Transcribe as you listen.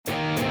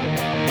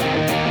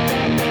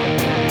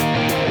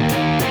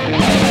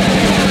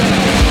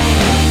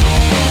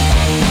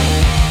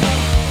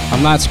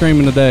I'm not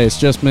screaming today. It's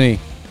just me.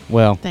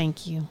 Well,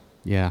 Thank you.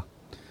 yeah.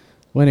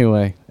 Well,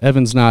 anyway,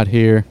 Evan's not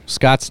here.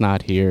 Scott's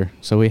not here.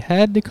 So we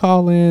had to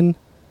call in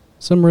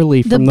some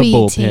relief from the B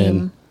bullpen.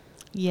 team.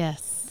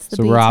 Yes. The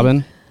So, B team.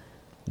 Robin,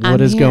 what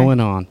I'm is here. going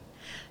on?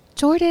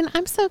 Jordan,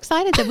 I'm so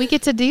excited that we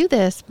get to do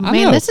this. I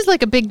Man, know. this is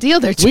like a big deal.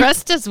 They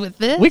trust us with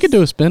this. We could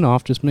do a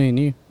spinoff, just me and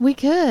you. We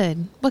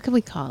could. What could we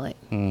call it?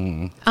 I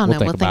don't know. We'll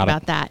think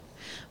about that.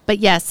 But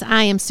yes,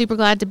 I am super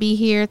glad to be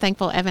here.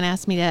 Thankful Evan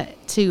asked me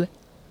to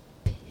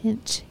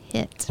pinch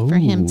hit for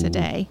him Ooh.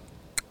 today.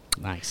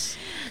 Nice.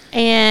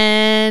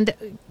 And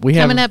We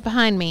coming have up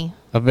behind me,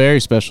 a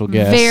very special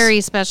guest. very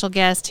special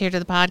guest here to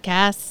the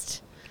podcast.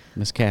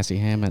 Miss Cassie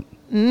Hammett.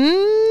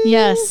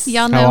 Yes.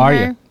 Y'all know How are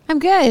her. you? I'm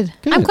good.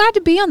 Good. I'm glad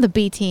to be on the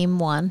B team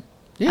one.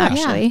 Yeah.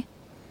 Actually.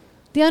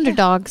 The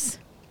underdogs.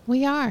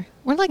 We are.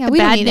 We're like Yeah, the we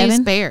don't bad need news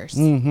Evan. bears.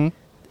 Mm-hmm.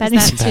 Bad Is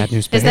news. that Bad too-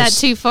 news Is that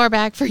bears. too far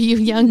back for you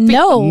young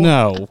people?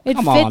 No. No. It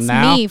Come fits on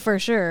now. me for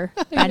sure.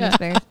 Bad news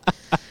bears.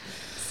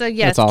 So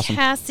yes, That's awesome.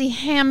 Cassie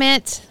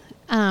Hammett,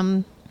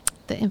 the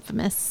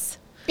infamous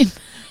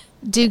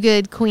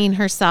do-good queen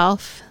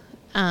herself,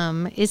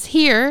 is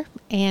here,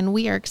 and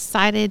we are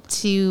excited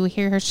to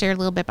hear her share a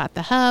little bit about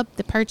the hub,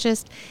 the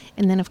purchase,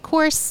 and then of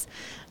course,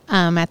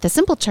 at the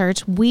Simple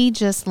Church, we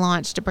just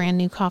launched a brand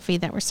new coffee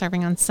that we're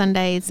serving on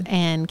Sundays,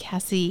 and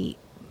Cassie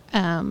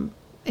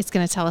is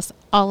going to tell us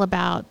all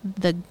about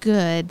the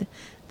good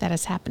that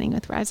is happening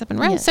with Rise Up and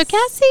Rose. Yes. So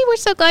Cassie, we're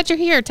so glad you're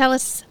here. Tell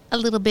us a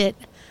little bit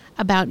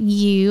about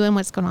you and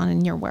what's going on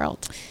in your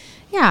world.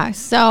 Yeah,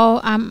 so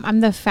I'm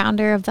the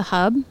founder of the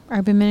Hub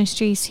Urban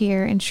Ministries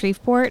here in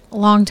Shreveport,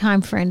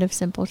 longtime friend of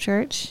Simple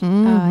Church,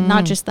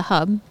 not just the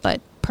Hub,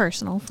 but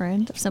personal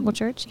friend of Simple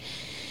Church.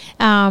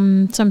 So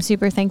I'm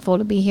super thankful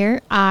to be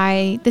here.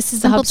 This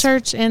is the Simple Hub's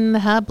Church and the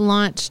Hub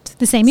launched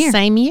the same year,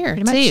 Same year,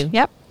 pretty much. too.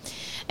 Yep.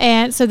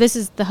 And so this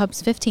is the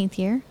Hub's 15th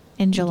year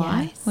in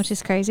July, Yes. which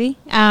is crazy.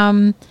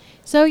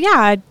 So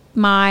yeah,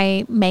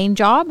 my main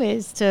job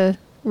is to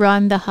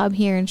run the Hub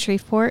here in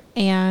Shreveport,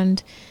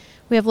 and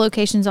we have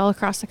locations all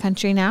across the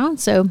country now.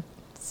 So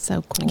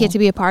So cool. I get to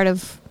be a part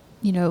of,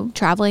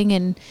 traveling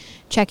and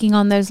checking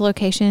on those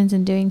locations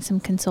and doing some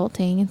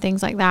consulting and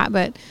things like that.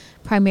 But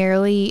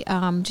primarily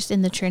just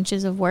in the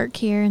trenches of work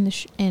here in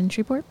in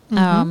Shreveport,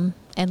 and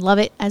love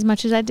it as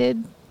much as I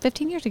did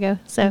 15 years ago.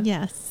 So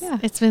Yes. Yeah.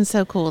 It's been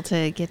so cool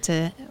to get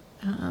to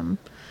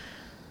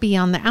be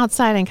on the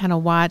outside and kind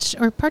of watch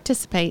or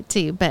participate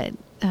too, but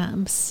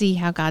see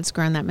how God's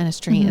grown that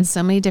ministry in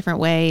so many different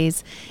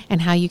ways,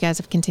 and how you guys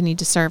have continued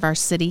to serve our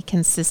city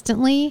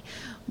consistently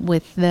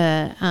with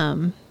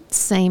the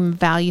same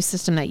value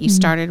system that you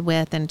started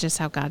with, and just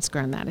how God's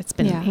grown that. It's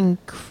been Yeah.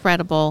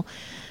 incredible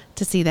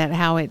to see that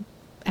how it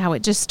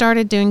just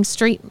started doing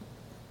street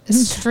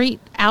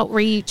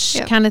outreach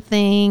Yep. kind of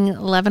thing,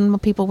 loving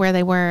people where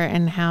they were,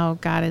 and how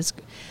God has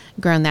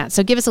grown that.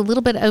 So give us a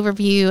little bit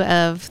overview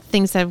of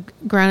things that have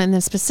grown, and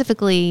then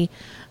specifically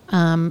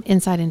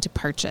insight into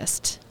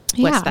purchased.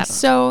 What's that?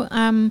 So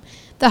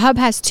the Hub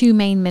has two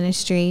main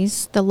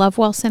ministries, the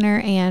Lovewell Center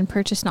and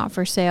Purchase Not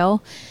for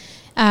Sale.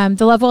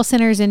 The Lovewell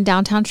Center is in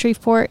downtown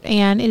Shreveport,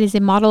 and it is a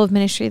model of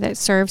ministry that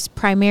serves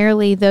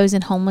primarily those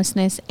in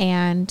homelessness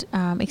and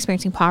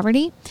experiencing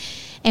poverty.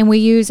 And we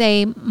use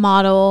a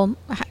model,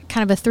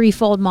 kind of a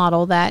threefold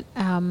model that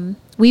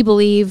we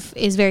believe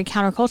is very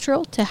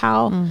countercultural to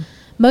how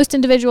most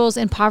individuals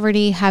in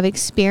poverty have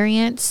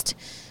experienced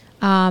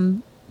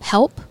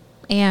help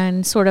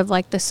and sort of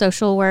like the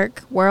social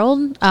work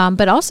world,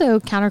 but also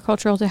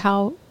countercultural to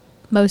how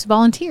most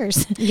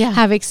volunteers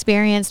have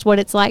experienced what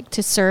it's like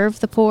to serve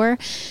the poor.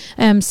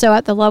 So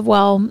at the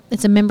Lovewell,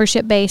 it's a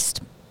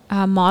membership-based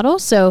model.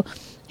 So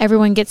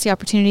everyone gets the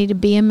opportunity to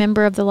be a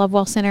member of the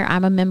Lovewell Center.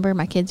 I'm a member.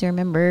 My kids are a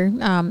member.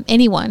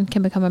 Anyone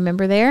can become a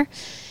member there.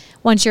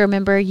 Once you're a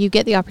member, you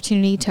get the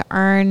opportunity to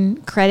earn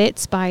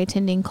credits by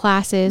attending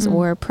classes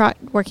or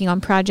working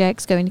on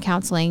projects, going to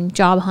counseling,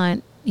 job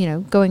hunt,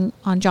 going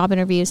on job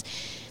interviews.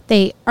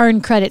 They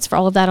earn credits for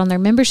all of that on their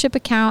membership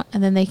account,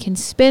 and then they can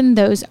spend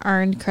those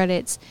earned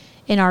credits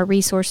in our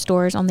resource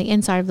stores on the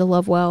inside of the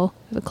Lovewell.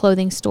 We have a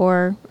clothing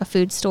store, a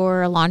food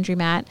store, a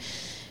laundromat.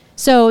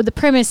 So the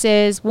premise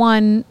is,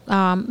 one,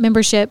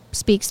 membership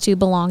speaks to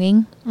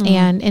belonging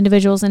and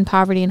individuals in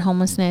poverty and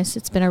homelessness.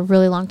 It's been a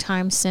really long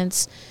time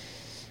since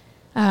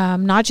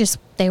not just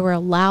they were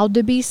allowed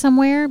to be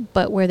somewhere,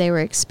 but where they were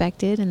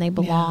expected and they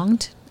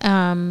belonged.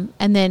 And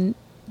then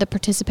the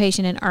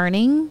participation in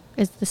earning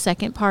is the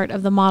second part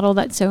of the model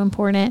that's so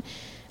important.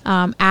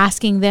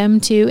 Asking them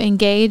to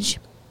engage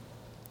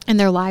in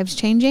their lives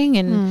changing,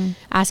 and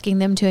asking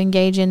them to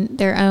engage in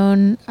their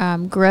own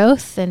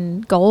growth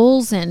and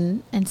goals,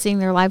 and seeing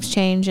their lives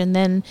change. And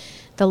then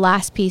the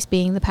last piece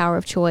being the power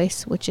of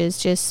choice, which is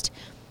just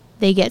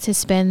they get to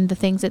spend the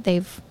things that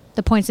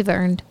the points they've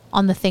earned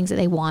on the things that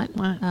they want,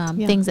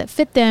 things that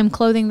fit them,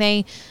 clothing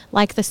they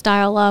like the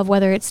style of,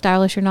 whether it's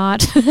stylish or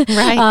not,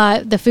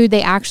 Right. The food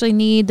they actually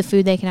need, the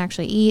food they can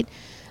actually eat,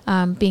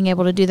 being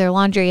able to do their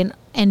laundry,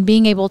 and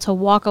being able to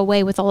walk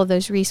away with all of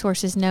those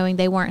resources knowing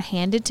they weren't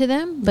handed to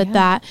them, but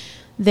that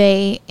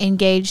they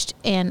engaged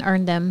and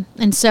earned them.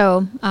 And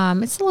so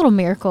it's a little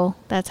miracle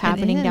that's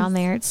happening down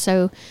there.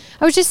 So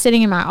I was just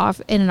sitting in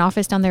in an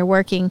office down there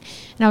working,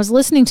 and I was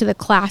listening to the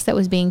class that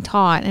was being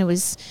taught, and it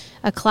was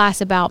a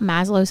class about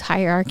Maslow's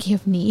hierarchy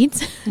of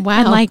needs. Wow.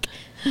 And like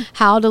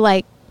how to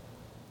like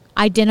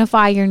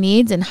identify your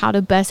needs and how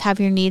to best have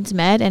your needs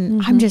met.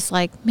 And I'm just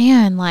like,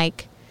 man,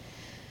 like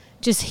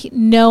just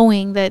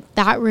knowing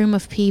that room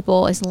of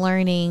people is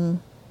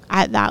learning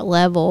at that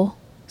level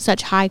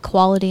such high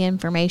quality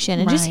information,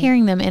 and just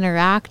hearing them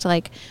interact,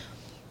 like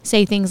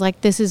say things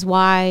like, this is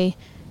why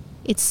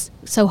it's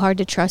so hard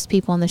to trust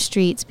people on the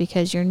streets,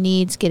 because your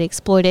needs get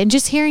exploited. And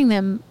just hearing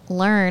them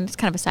learn, it's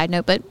kind of a side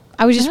note, but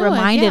I was just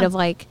reminded of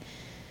like,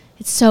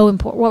 it's so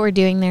important. What we're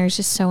doing there is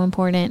just so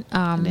important.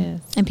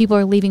 And people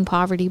are leaving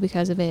poverty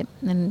because of it.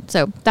 And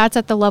so that's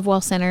at the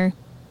Lovewell Center,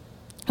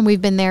 and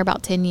we've been there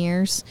about 10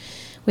 years.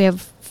 We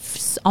have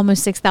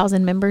almost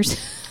 6,000 members.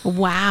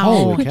 Wow.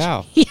 Holy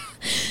cow. Yeah.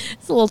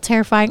 It's a little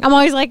terrifying. I'm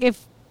always like,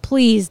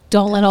 please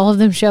don't let all of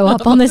them show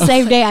up on the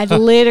same day. I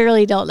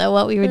literally don't know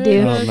what we would do.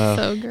 Oh, no.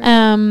 So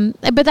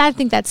great. But I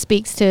think that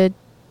speaks to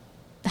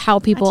how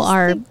people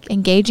are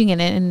engaging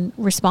in it and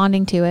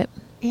responding to it.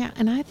 Yeah,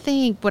 and I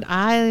think when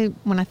I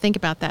think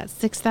about that,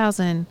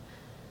 6,000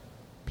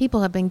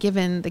 people have been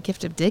given the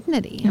gift of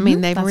dignity. I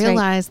mean, they've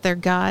realized their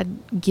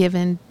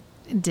God-given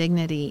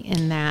dignity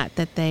in that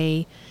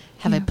they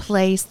have a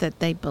place, that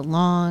they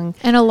belong.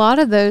 And a lot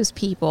of those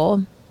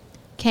people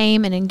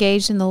came and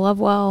engaged in the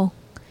Lovewell,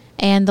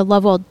 and the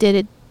Lovewell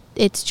did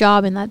its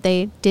job in that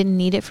they didn't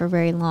need it for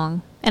very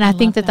long. And I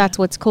think that's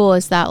what's cool,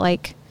 is that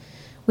like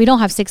we don't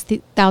have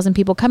 6,000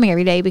 people coming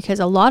every day, because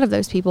a lot of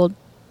those people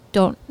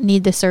don't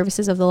need the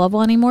services of the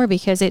Lovewell anymore,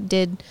 because it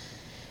did.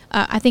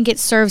 I think it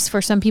serves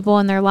for some people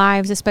in their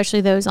lives,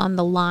 especially those on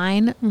the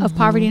line of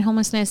poverty and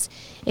homelessness.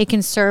 It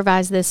can serve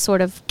as this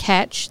sort of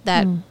catch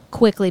that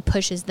quickly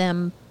pushes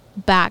them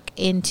back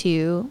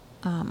into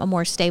a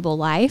more stable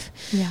life.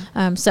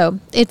 Yeah. So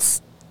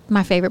it's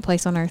my favorite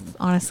place on earth.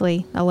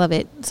 Honestly, I love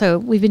it. So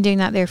we've been doing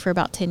that there for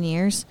about 10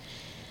 years.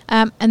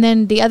 And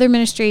then the other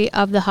ministry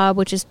of the Hub,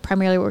 which is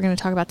primarily what we're going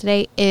to talk about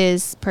today,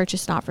 is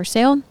Purchase Not for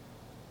Sale,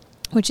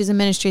 which is a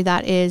ministry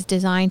that is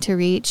designed to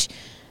reach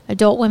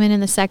adult women in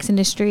the sex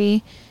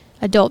industry,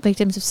 adult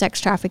victims of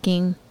sex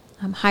trafficking,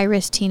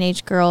 high-risk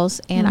teenage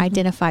girls, and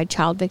identified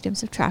child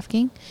victims of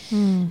trafficking.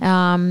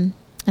 And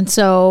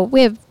so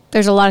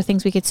there's a lot of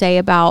things we could say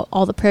about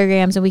all the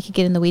programs, and we could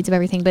get in the weeds of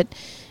everything, but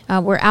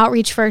we're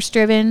outreach first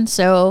driven.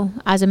 So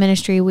as a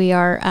ministry, we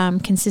are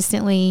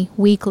consistently,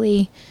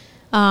 weekly,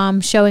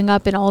 showing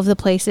up in all of the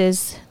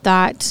places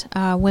that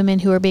women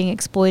who are being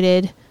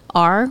exploited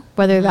are,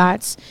 whether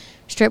that's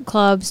strip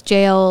clubs,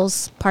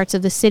 jails, parts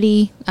of the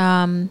city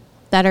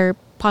that are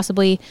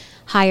possibly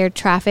higher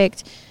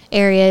trafficked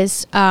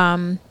areas,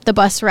 the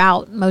bus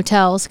route,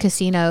 motels,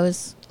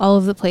 casinos, all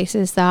of the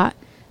places that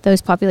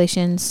those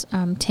populations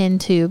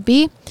tend to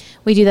be.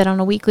 We do that on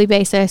a weekly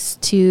basis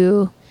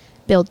to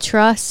build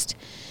trust,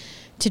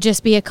 to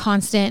just be a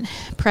constant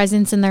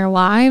presence in their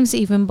lives,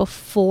 even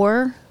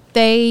before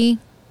they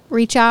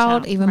reach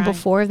out, even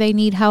before they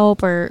need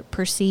help or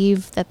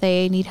perceive that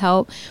they need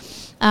help.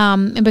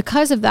 And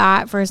because of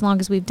that, for as long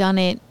as we've done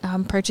it,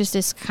 Purchase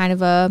is kind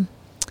of a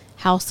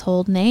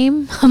household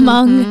name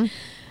among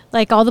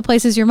like all the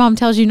places your mom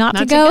tells you not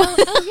to go.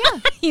 Oh,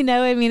 yeah. You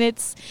know, I mean,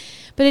 it's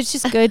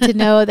just good to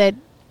know that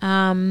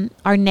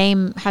our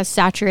name has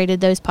saturated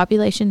those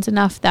populations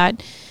enough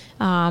that,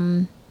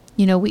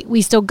 you know,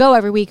 we still go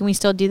every week and we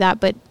still do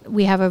that, but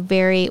we are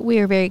very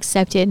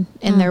accepted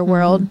in their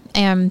world.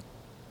 And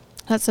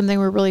that's something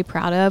we're really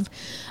proud of.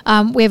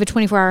 We have a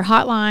 24-hour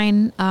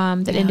hotline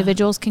that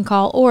individuals can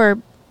call, or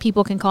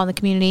people can call in the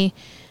community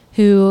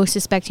who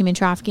suspect human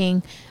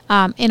trafficking.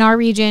 In our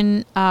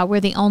region,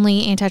 we're the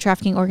only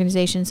anti-trafficking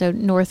organization, so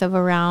north of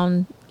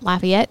around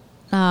Lafayette.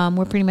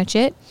 We're pretty much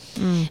it.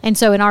 And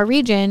so in our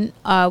region,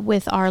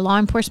 with our law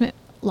enforcement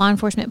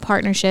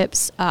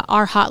partnerships,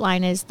 our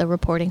hotline is the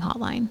reporting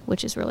hotline,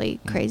 which is really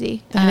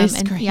crazy. That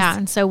is crazy. Yeah,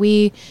 and so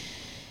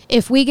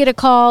if we get a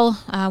call,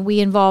 we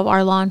involve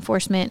our law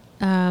enforcement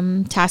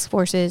task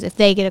forces. If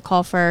they get a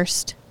call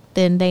first,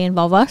 then they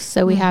involve us.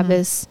 So we have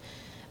this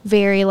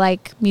very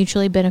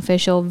mutually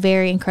beneficial,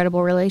 very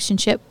incredible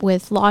relationship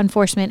with law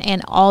enforcement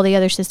and all the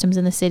other systems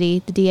in the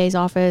city, the DA's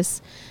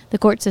office, the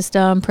court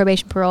system,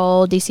 probation,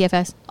 parole,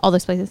 DCFS, all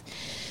those places.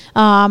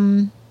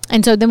 And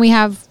so then we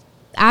have,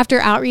 after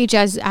outreach,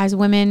 as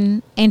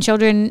women and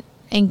children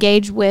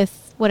engage with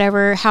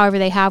however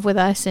they have with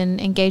us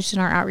and engaged in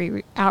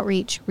our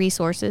outreach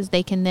resources,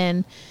 they can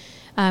then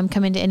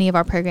come into any of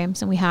our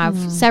programs. And we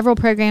have several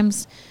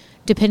programs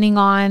depending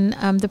on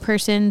the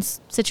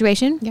person's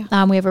situation.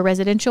 Yeah. We have a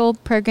residential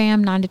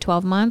program, 9 to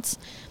 12 months.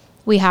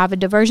 We have a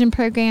diversion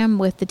program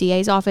with the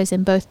DA's office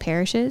in both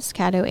parishes,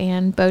 Caddo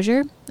and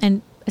Bossier.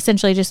 And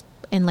essentially, just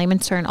in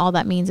layman's term, all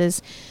that means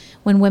is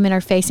when women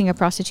are facing a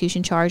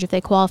prostitution charge, if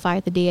they qualify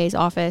at the DA's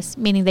office,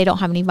 meaning they don't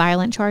have any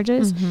violent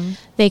charges,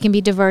 they can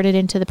be diverted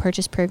into the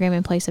purchase program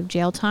in place of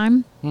jail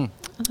time.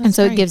 And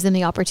so it gives them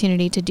the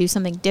opportunity to do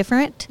something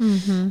different.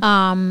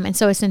 And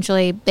so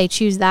essentially they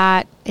choose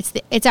that.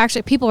 It's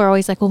actually, people are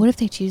always like, well, what if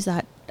they choose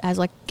that as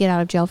like get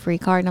out of jail free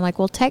card? And I'm like,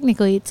 well,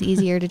 technically it's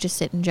easier to just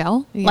sit in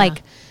jail.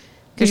 Like,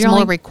 because you're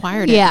more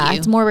required of you. Yeah,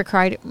 it's more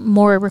required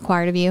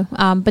of you.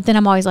 But then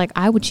I'm always like,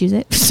 I would choose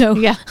it. So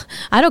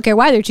I don't care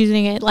why they're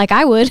choosing it. Like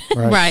I would.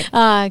 Right.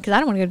 Because I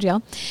don't want to go to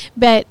jail.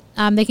 But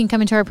they can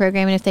come into our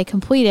program, and if they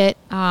complete it,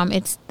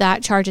 it's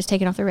that charge is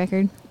taken off the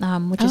record,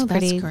 which is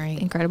pretty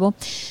incredible.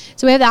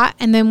 So we have that,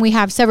 and then we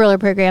have several other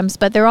programs,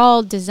 but they're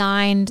all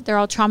designed, they're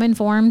all trauma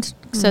informed.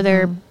 So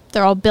they're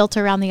all built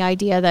around the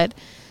idea that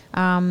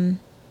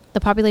the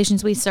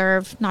populations we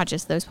serve, not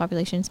just those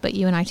populations, but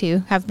you and I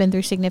too, have been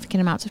through significant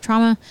amounts of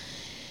trauma.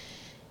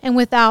 And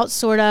without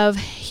sort of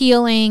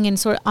healing and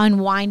sort of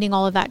unwinding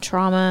all of that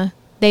trauma,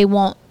 there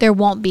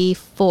won't be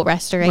full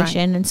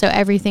restoration. Right. And so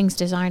everything's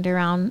designed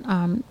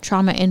around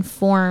trauma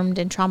informed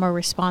and trauma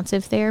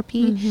responsive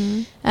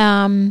therapy.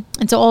 And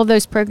so all of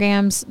those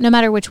programs, no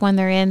matter which one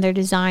they're in, they're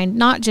designed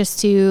not just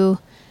to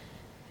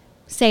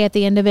say at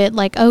the end of it,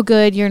 like, oh,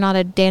 good, you're not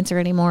a dancer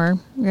anymore,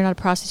 you're not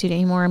a prostitute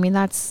anymore. I mean,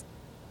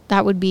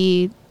 that would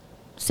be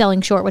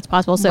selling short what's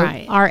possible. So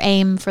our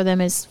aim for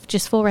them is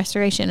just full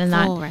restoration, and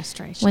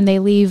when they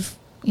leave,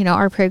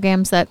 our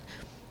programs, that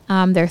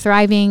they're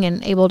thriving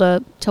and able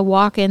to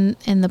walk in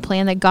the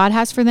plan that God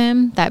has for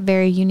them, that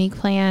very unique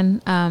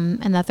plan,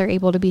 and that they're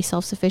able to be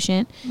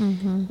self-sufficient,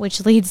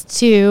 which leads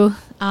to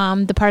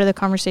the part of the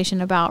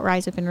conversation about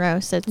Rise Up and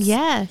Roast.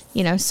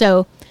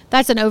 So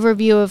that's an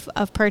overview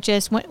of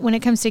purchase. When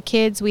it comes to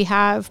kids, we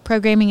have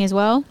programming as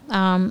well.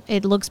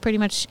 It looks pretty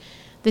much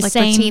the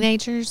same. For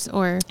teenagers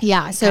or?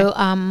 Yeah. Okay.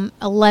 So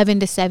 11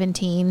 to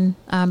 17,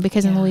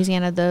 because in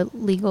Louisiana, the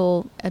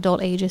legal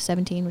adult age is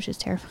 17, which is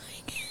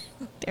terrifying.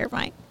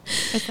 Terrifying.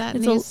 Is that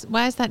news?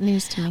 Why is that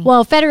news to me?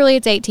 Well, federally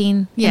it's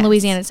 18. In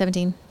Louisiana it's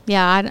 17.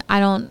 Yeah, I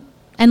don't,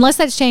 unless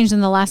that's changed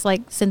in the last,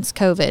 since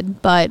COVID.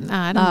 But so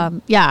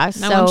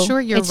I'm sure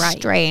you're it's right.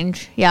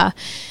 Strange. Yeah.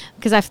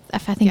 Because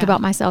if I think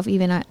about myself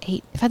even at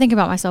 8, if I think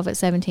about myself at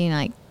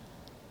 17,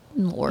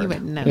 Lord, you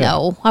wouldn't know.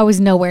 No, I was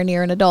nowhere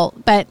near an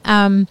adult. But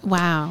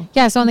wow.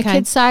 Yeah, so on the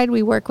kids side,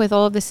 we work with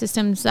all of the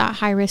systems that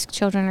high-risk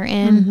children are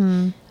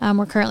in.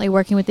 We're currently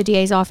working with the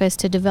DA's office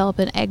to develop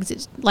an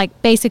exit,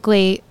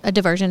 basically a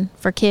diversion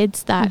for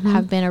kids that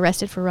have been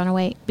arrested for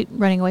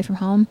running away from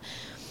home.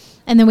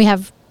 And then we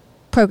have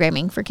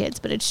programming for kids,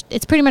 but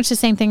it's pretty much the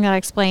same thing that I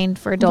explained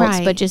for adults,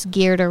 but just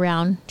geared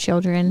around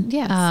children.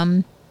 Yes. How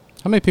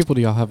many people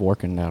do y'all have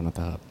working down at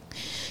the hub?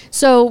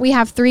 So we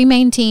have 3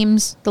 main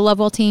teams: the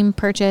Lovewell team,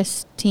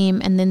 purchase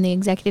team, and then the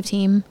executive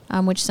team,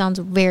 which sounds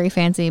very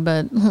fancy,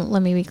 but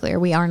let me be clear,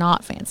 we are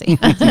not fancy.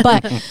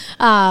 But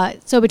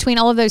so between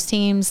all of those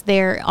teams,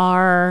 there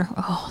are,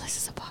 this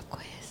is a pop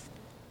quiz,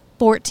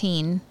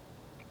 14,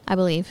 I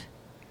believe.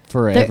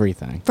 For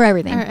everything. For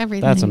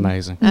everything. That's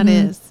amazing. That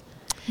is.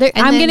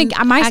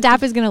 My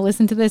staff is going to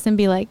listen to this and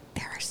be like,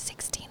 there are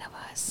 16 of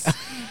us.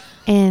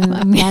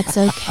 And that's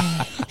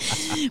okay.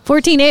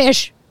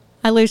 14-ish.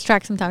 I lose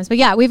track sometimes, but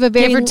yeah, we have a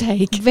very give or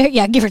take.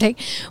 Give or take.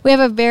 We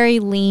have a very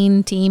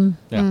lean team,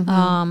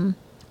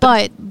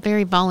 but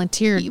very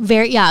volunteer.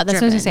 That's what I was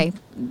gonna say.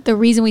 The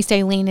reason we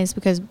stay lean is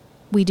because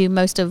we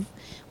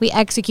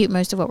execute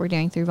most of what we're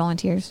doing through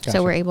volunteers,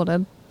 so we're able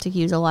to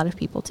use a lot of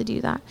people to do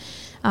that.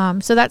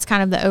 So that's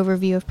kind of the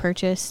overview of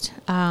Purchased.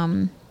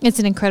 It's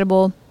an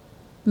incredible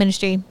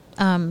ministry.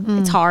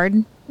 It's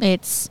hard.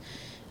 It's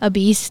a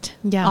beast,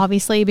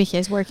 obviously,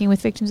 because working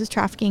with victims of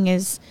trafficking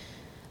is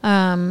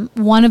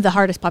one of the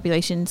hardest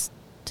populations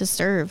to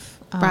serve.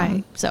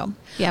 So,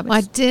 Well,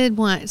 I did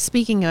want,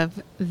 speaking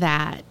of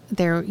that,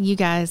 you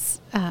guys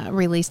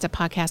released a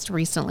podcast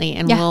recently,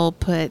 and we'll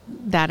put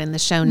that in the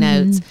show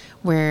notes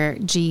where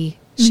G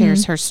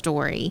shares her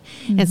story.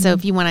 And so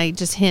if you want to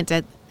just hint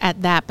at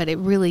that, but it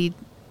really,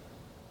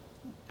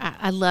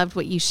 I loved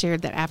what you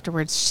shared, that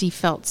afterwards she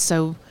felt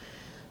so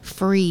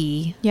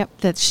free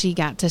that she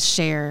got to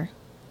share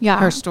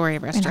her story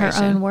of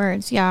restoration. In her own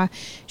words,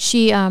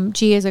 She,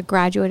 G is a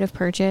graduate of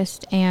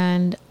Purchased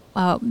and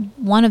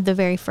one of the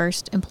very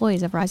first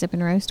employees of Rise Up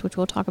and Roast, which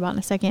we'll talk about in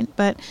a second.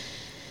 But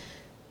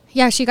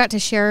she got to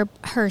share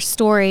her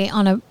story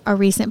on a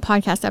recent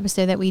podcast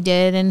episode that we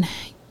did. And,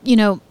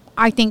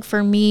 I think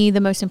for me,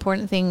 the most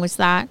important thing was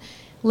that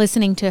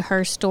listening to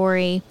her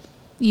story,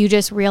 you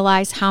just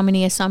realize how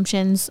many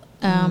assumptions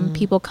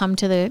people come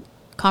to the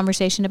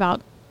conversation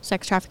about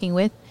sex trafficking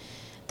with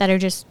that are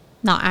just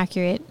not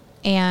accurate.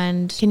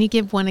 And can you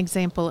give one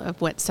example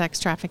of what sex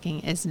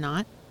trafficking is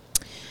not?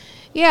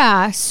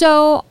 Yeah.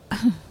 So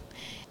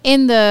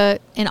in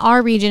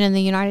our region in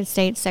the United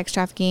States, sex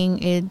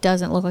trafficking, it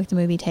doesn't look like the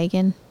movie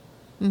Taken.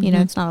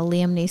 It's not a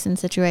Liam Neeson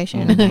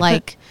situation,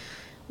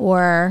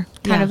 or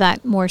kind of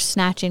that more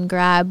snatch and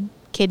grab,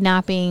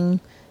 kidnapping,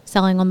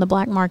 selling on the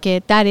black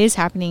market. That is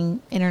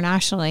happening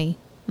internationally,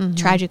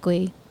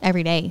 tragically,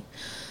 every day.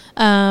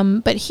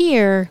 But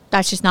here,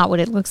 that's just not what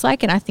it looks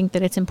like. And I think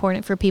that it's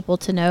important for people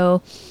to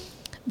know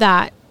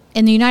that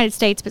in the United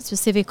States, but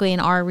specifically in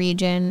our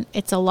region,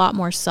 it's a lot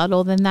more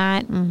subtle than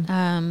that.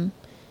 And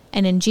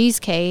in G's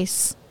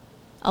case,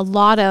 a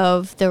lot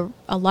of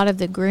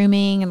the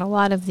grooming and a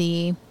lot of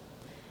the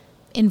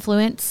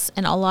influence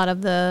and a lot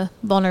of the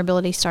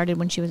vulnerability started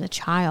when she was a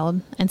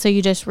child. And so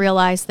you just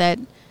realize that,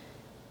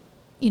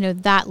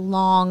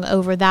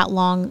 over that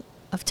long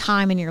of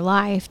time in your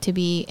life to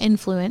be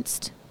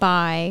influenced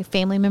by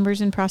family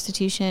members in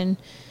prostitution,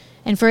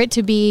 and for it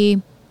to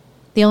be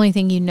the only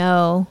thing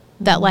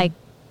that like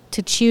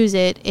to choose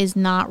it is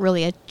not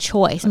really a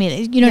choice. I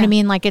mean, you know what I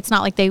mean? Like, it's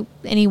not like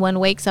anyone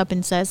wakes up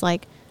and says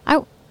like, I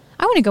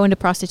want to go into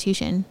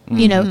prostitution,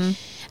 And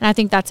I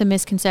think that's a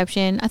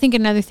misconception. I think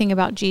another thing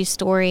about G's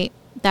story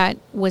that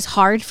was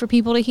hard for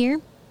people to hear,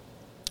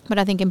 but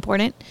I think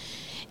important,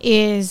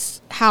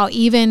 is how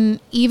even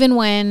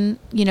when,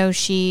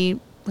 she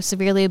was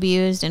severely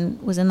abused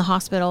and was in the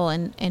hospital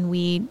and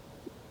we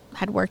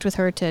had worked with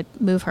her to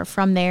move her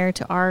from there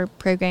to our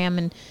program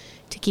and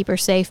to keep her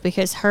safe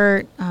because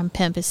her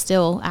pimp is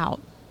still out.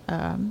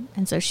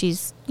 And so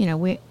she's,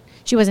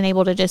 she wasn't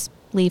able to just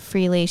leave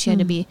freely. She had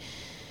to be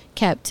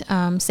kept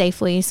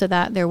safely so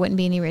that there wouldn't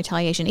be any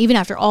retaliation. Even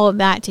after all of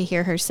that, to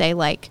hear her say,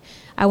 like,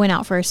 I went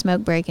out for a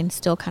smoke break and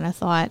still kind of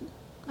thought,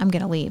 I'm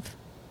going to leave.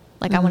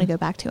 Like, I want to go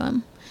back to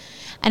him.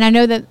 And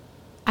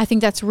I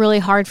think that's really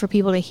hard for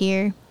people to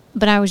hear,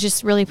 but I was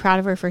just really proud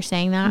of her for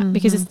saying that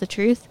because it's the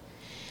truth.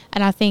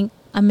 And I think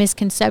a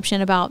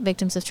misconception about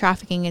victims of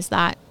trafficking is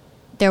that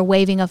they're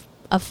waving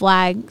a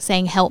flag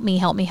saying, help me,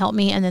 help me, help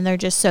me. And then they're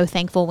just so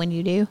thankful when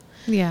you do.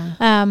 Yeah.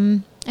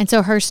 And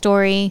so her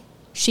story,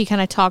 she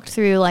kind of talked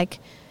through like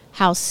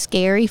how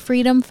scary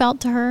freedom felt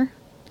to her.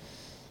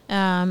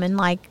 And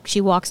like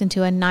she walks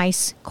into a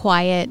nice,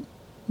 quiet,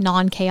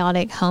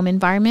 non-chaotic home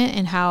environment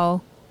and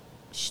how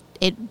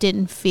it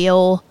didn't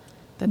feel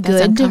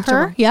good to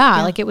her.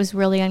 Yeah, like it was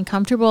really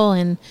uncomfortable.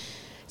 And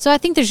so I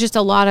think there's just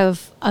a lot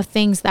of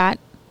things that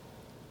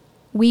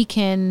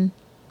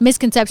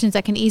misconceptions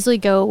that can easily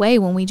go away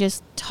when we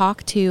just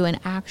talk to an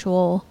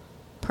actual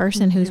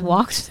person who's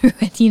walked through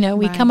it.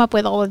 We come up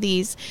with all of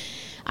these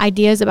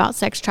ideas about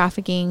sex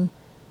trafficking,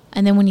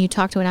 and then when you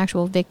talk to an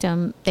actual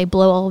victim, they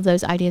blow all of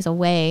those ideas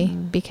away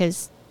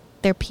because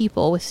they're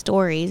people with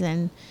stories,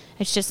 and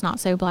it's just not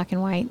so black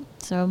and white.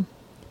 So,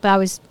 but I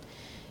was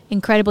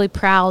incredibly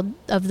proud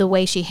of the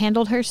way she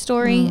handled her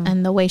story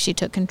and the way she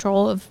took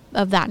control of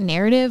that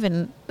narrative.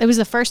 And it was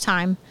the first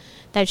time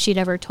that she'd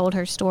ever told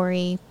her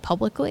story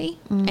publicly.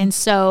 And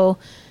so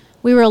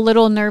we were a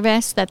little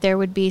nervous that there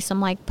would be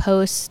some like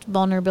post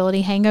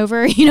vulnerability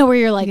hangover, where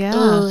you're like,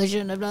 oh, I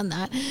shouldn't have done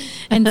that.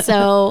 And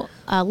so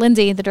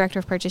Lindsay, the director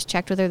of purchase,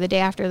 checked with her the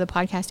day after the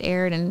podcast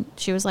aired, and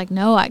she was like,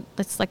 no,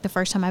 that's like the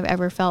first time I've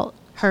ever felt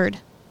heard.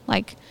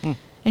 Like,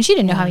 and she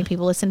didn't know how many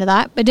people listened to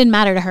that, but it didn't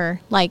matter to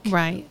her. Like,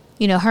 right.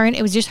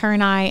 It was just her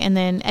and I, and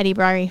then Eddie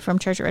Brary from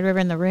Church at Red River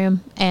in the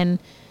room. And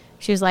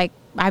she was like,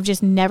 I've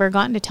just never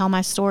gotten to tell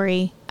my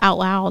story out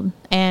loud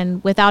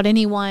and without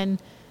anyone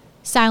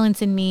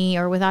silencing me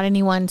or without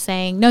anyone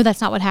saying, no, that's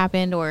not what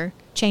happened, or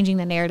changing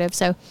the narrative.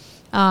 So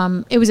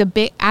it was a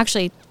big,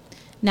 actually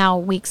now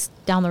weeks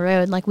down the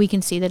road, like we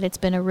can see that it's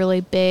been a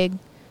really big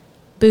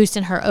boost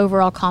in her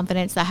overall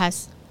confidence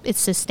it's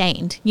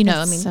sustained,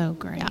 That's so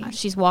great. Yeah,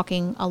 she's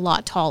walking a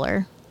lot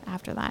taller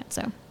after that.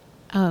 So.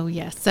 Oh,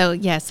 yes. So,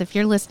 yes, if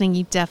you're listening,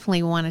 you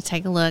definitely want to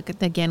take a look.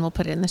 Again, we'll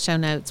put it in the show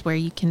notes where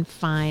you can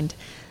find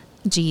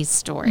G's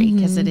story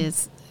because it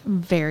is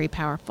very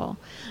powerful.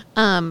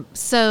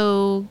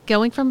 So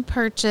going from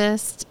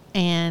purchased,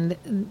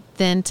 and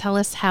then tell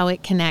us how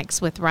it connects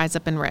with Rise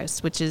Up and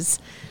Roast, which is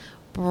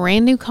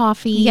brand new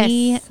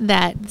coffee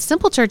that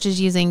Simple Church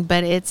is using,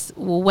 but it's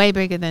way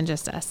bigger than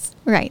just us.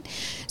 Right.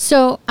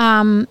 So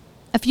a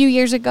few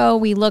years ago,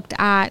 we looked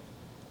at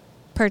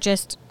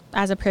purchased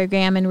as a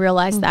program and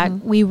realized that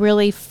we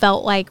really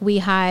felt like we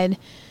had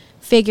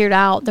figured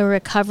out the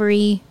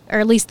recovery, or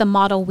at least the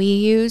model we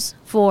use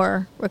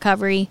for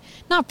recovery.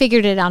 Not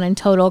figured it out in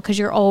total, because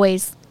you're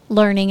always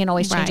learning and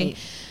always changing. Right.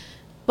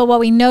 But what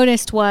we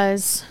noticed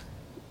was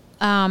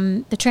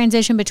the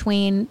transition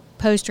between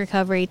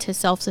post-recovery to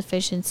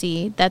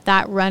self-sufficiency,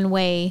 that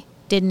runway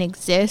didn't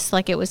exist.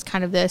 Like it was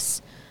kind of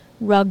this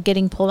rug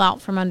getting pulled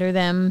out from under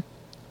them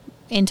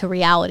into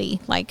reality.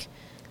 Like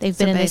they've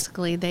been in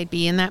basically they'd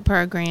be in that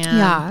program.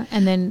 Yeah.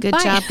 And then good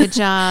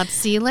job.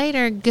 See you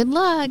later. Good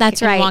luck.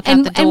 That's right. Walk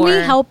out the door. And we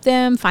help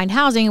them find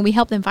housing, and we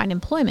help them find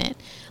employment.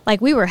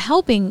 Like we were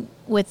helping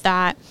with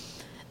that.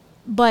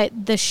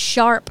 But the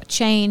sharp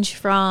change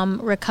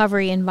from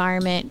recovery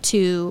environment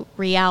to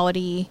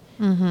reality,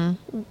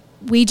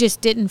 we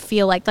just didn't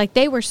feel like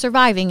they were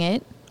surviving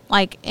it,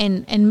 like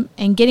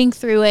and getting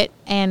through it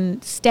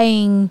and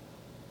staying,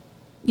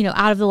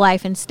 out of the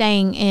life and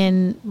staying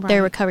in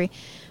their recovery.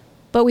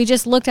 But we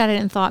just looked at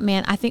it and thought,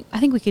 man, I think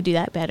we could do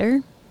that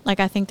better. Like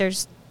I think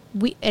as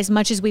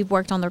much as we've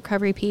worked on the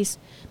recovery piece,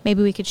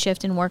 maybe we could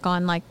shift and work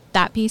on like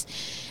that piece.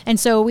 And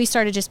so we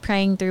started just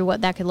praying through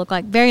what that could look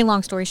like. Very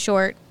long story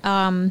short,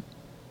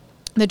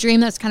 the dream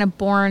that's kind of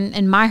born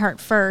in my heart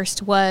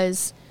first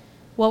was,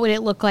 what would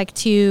it look like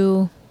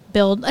to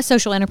build a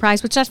social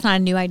enterprise, which that's not a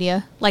new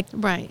idea. Like,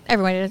 Right.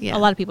 everyone, Yeah. a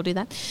lot of people do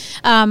that.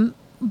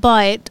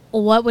 But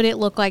what would it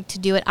look like to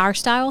do it our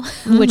style,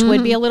 which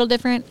would be a little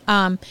different,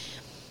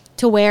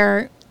 to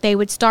where they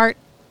would start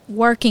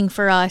working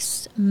for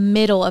us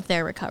middle of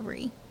their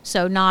recovery.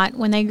 So not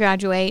when they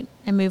graduate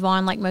and move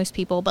on like most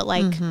people, but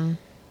like,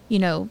 you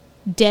know,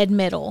 dead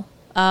middle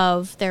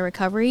of their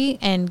recovery,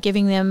 and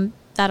giving them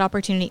that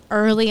opportunity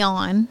early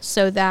on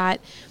so that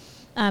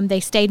they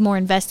stayed more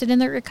invested in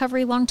their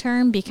recovery long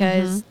term,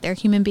 because they're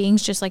human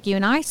beings just like you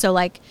and I. So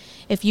like,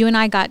 if you and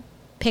I got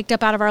picked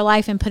up out of our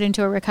life and put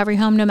into a recovery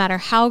home, no matter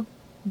how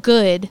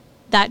good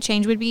that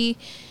change would be,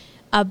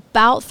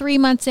 about 3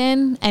 months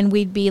in, and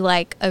we'd be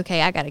like,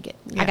 okay, I gotta get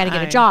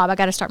a job. I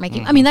gotta start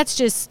making, I mean, that's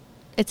just,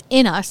 it's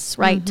in us,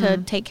 right, to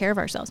take care of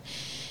ourselves.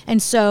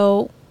 And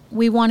so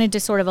we wanted to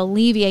sort of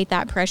alleviate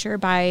that pressure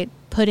by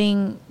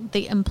putting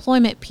the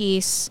employment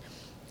piece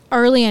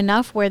early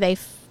enough where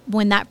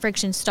when that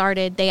friction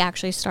started, they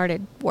actually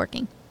started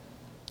working.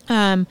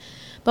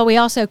 But we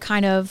also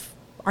kind of,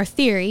 our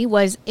theory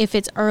was, if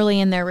it's early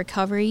in their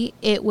recovery,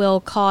 it will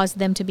cause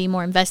them to be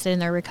more invested in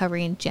their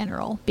recovery in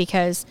general,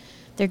 because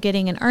they're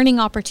getting an earning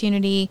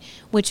opportunity,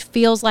 which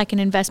feels like an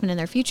investment in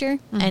their future.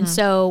 And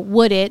so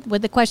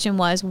the question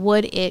was,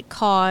 would it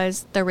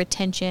cause the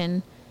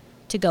retention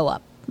to go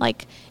up?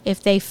 Like,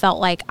 if they felt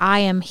like, I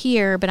am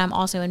here, but I'm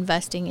also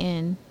investing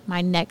in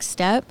my next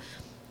step,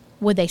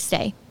 would they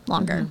stay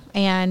longer?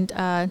 And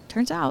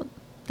turns out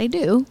they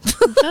do.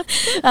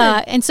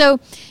 And so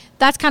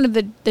that's kind of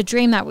the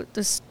dream that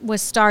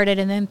was started.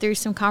 And then through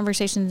some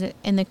conversations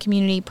in the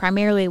community,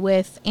 primarily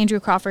with Andrew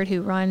Crawford,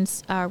 who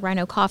runs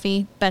Rhino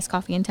Coffee, best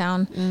coffee in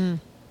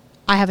town.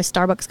 I have a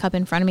Starbucks cup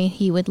in front of me.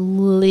 He would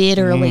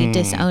literally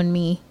disown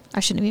me. I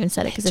shouldn't have even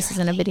said it, because this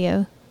isn't a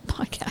video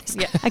podcast.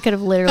 Yeah. I could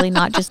have literally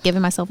not just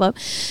given myself up.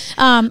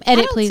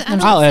 Edit, please.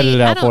 I'll edit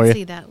it out for you. I don't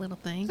see that little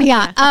thing.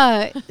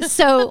 Yeah.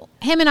 So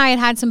him and I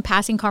had some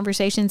passing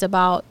conversations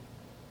about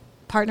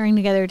partnering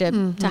together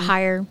to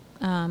hire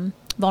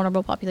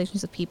vulnerable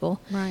populations of people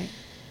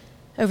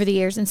over the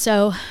years. And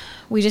so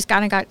we just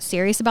kind of got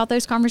serious about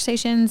those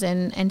conversations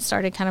and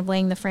started kind of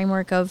laying the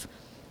framework of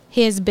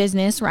his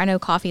business, Rhino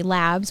Coffee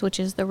Labs, which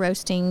is the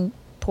roasting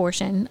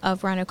portion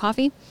of Rhino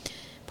Coffee,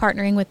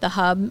 partnering with the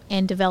hub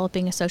and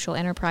developing a social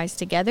enterprise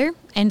together.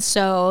 And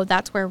so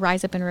that's where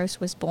Rise Up and Roast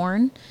was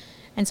born.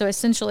 And so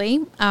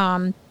essentially,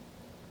 not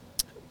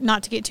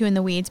to get too in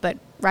the weeds, but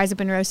Rise Up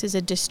and Roast is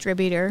a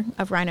distributor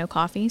of Rhino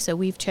Coffee. So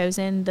we've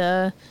chosen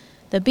the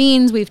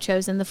beans, we've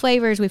chosen the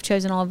flavors, we've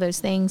chosen all of those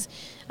things.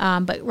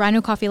 But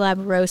Rhino Coffee Lab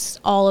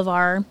roasts all of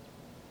our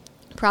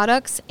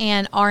products,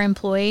 and our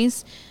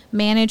employees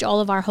manage all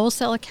of our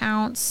wholesale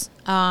accounts,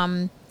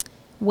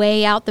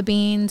 weigh out the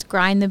beans,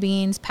 grind the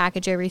beans,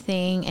 package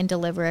everything, and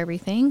deliver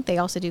everything. They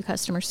also do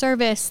customer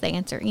service. They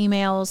answer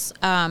emails.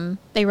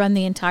 They run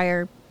the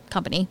entire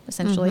company,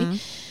 essentially.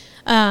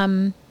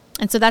 And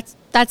so that's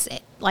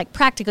like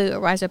practically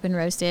what Rise Up and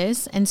Roast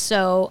is. And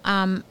so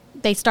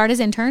they start as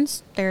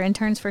interns. They're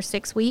interns for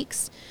 6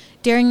 weeks.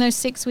 During those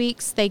 6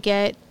 weeks, they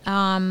get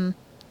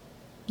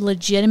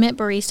legitimate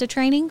barista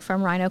training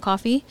from Rhino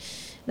Coffee.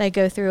 They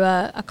go through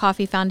a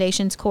coffee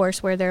foundations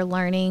course where they're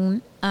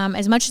learning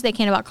as much as they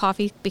can about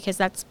coffee, because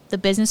that's the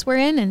business we're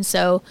in. And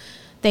so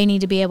they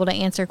need to be able to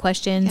answer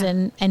questions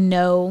and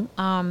know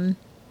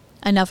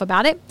enough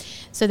about it.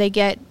 So they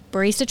get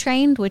barista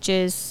trained, which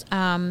is,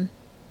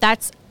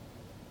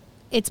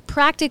 it's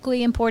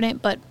practically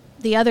important, but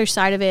the other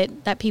side of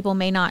it that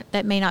may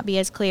not be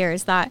as clear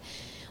is that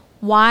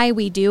why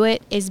we do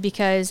it is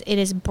because it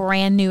is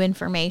brand new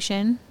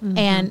information,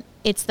 and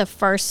it's the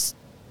first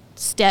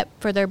step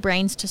for their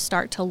brains to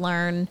start to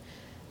learn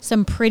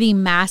some pretty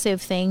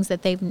massive things that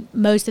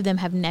most of them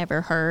have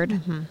never heard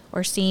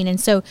or seen. And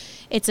so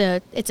it's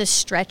a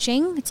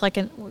stretching. It's like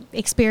an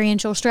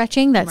experiential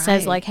stretching that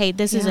says like, hey,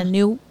 this is a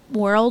new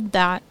world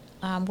that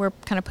we're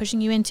kind of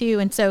pushing you into.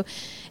 And so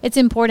it's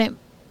important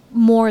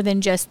more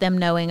than just them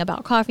knowing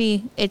about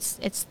coffee. It's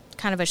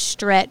kind of a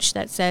stretch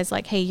that says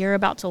like, hey, you're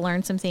about to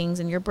learn some things,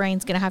 and your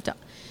brain's going to have to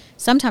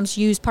sometimes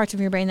use parts of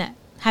your brain that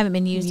haven't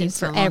been used in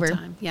forever. For a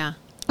long time. Yeah.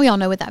 We all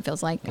know what that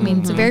feels like. I mean,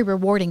 it's a very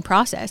rewarding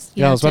process.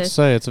 I was about to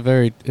say,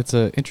 it's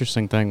an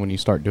interesting thing when you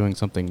start doing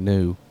something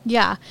new.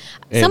 Yeah.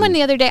 Someone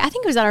the other day, I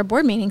think it was at our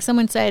board meeting,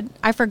 someone said,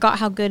 I forgot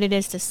how good it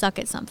is to suck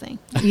at something.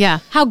 Yeah.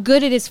 How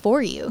good it is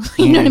for you.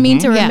 You know what I mean?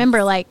 To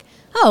remember like,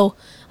 oh,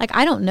 like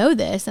I don't know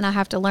this and I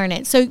have to learn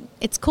it. So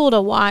it's cool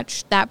to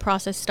watch that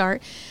process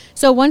start.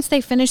 So once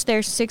they finish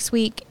their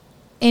 6-week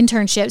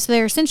internship, so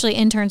they're essentially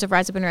interns of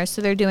Rise Up and Roast.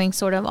 So they're doing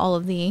sort of all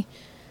of the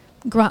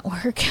grunt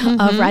work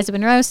of Rise Up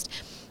and Roast.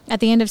 At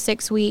the end of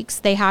 6 weeks,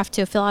 they have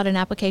to fill out an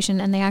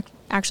application, and they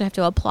actually have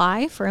to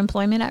apply for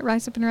employment at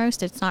Rise Up and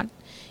Roast. It's not,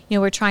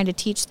 we're trying to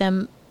teach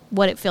them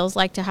what it feels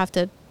like to have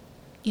to,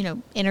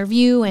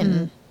 interview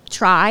and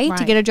try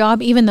to get a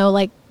job, even though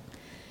like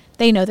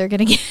they know they're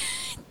going to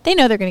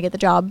get, the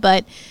job.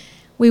 But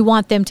we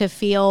want them to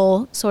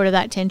feel sort of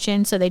that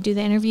tension. So they do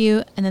the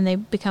interview and then they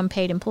become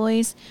paid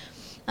employees.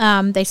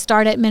 They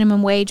start at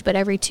minimum wage, but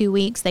every 2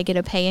 weeks they get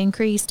a pay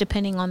increase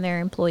depending on their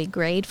employee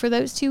grade for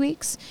those 2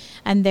 weeks.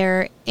 And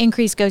their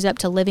increase goes up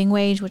to living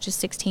wage, which is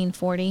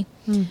 $16.40.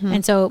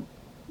 And so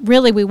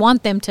really we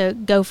want them to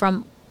go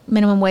from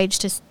minimum wage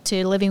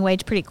to living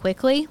wage pretty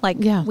quickly. Like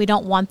we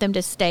don't want them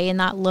to stay in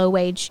that low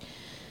wage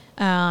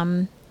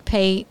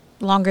pay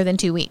longer than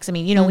 2 weeks. I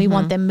mean, we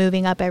want them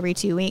moving up every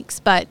 2 weeks,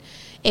 but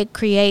it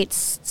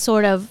creates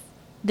sort of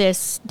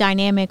this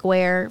dynamic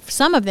where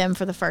some of them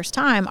for the first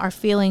time are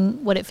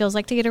feeling what it feels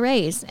like to get a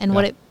raise and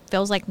what it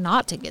feels like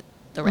not to get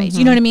the raise.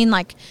 You know what I mean?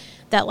 Like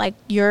that, like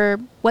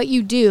what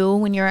you do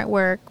when you're at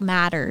work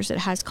matters. It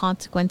has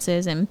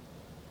consequences, and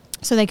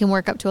so they can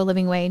work up to a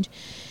living wage.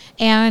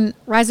 And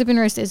Rise Up and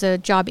Roast is a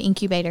job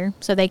incubator,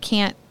 so they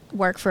can't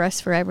work for us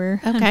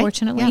forever,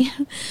 unfortunately.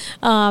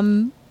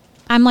 I'm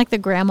like the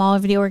grandma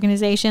of the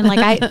organization.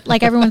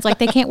 Like everyone's like,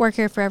 they can't work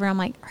here forever. I'm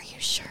like, are you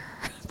sure?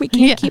 We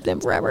can't keep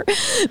them forever.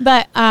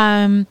 But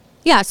so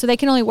they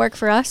can only work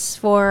for us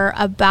for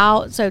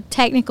about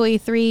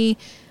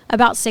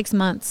 6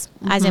 months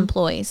as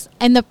employees.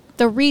 And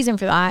the reason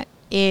for that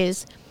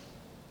is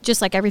just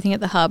like everything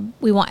at the hub,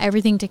 we want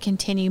everything to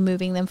continue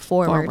moving them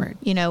forward.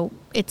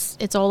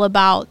 It's all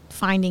about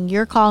finding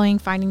your calling,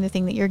 finding the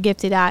thing that you're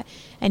gifted at,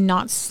 and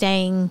not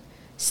staying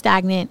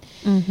stagnant.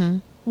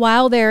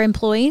 While they're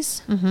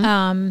employees,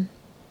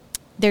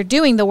 they're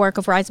doing the work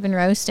of Rise Up and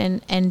Roast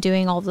and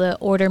doing all the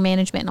order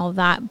management and all of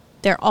that.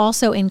 They're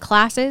also in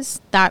classes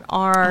that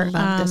are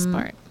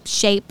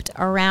shaped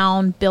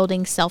around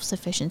building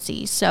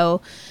self-sufficiency.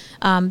 So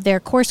their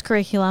course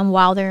curriculum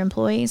while they're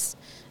employees,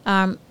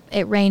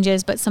 it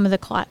ranges, but some of the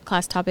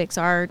class topics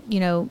are,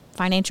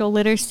 financial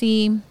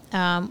literacy.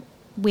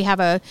 We have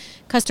a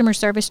customer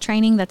service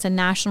training that's a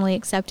nationally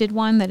accepted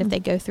one that if they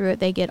go through it,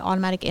 they get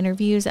automatic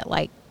interviews at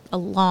like a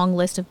long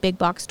list of big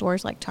box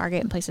stores like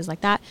Target and places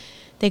like that.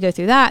 They go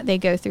through that. They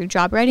go through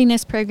job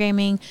readiness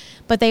programming,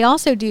 but they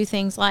also do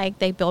things like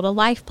they build a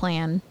life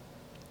plan.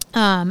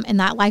 And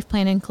that life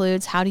plan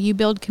includes how do you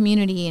build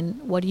community and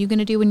what are you going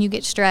to do when you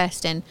get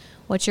stressed and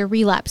what's your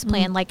relapse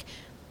plan? Like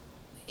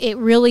it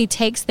really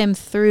takes them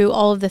through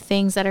all of the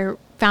things that are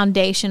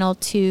foundational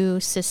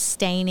to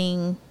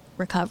sustaining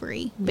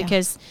recovery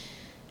because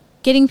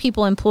getting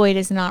people employed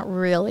is not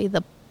really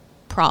the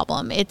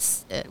problem.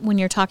 It's when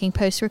you're talking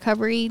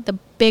post-recovery, the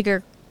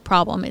bigger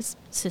problem is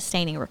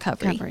sustaining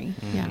recovery.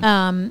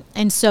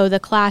 And so the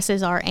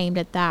classes are aimed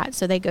at that.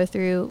 So they go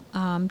through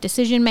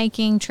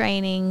decision-making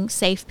training,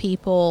 safe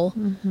people,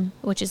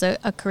 which is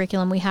a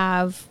curriculum we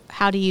have.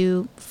 How do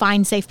you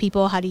find safe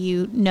people? How do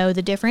you know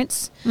the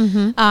difference?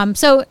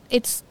 So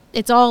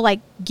it's all like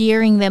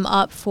gearing them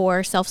up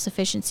for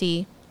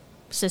self-sufficiency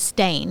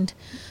sustained.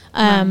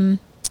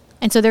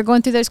 And so they're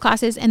going through those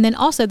classes. And then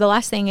also the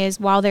last thing is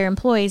while they're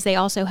employees, they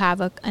also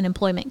have an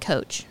employment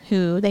coach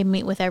who they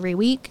meet with every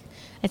week.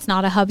 It's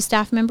not a hub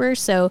staff member.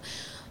 So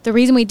the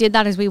reason we did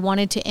that is we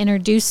wanted to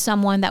introduce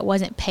someone that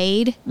wasn't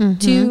paid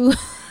to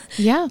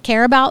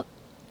care about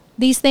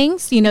these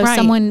things.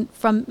 Someone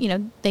from,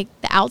 the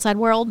outside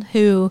world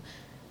who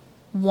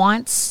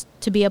wants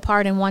to be a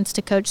part and wants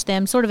to coach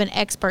them, sort of an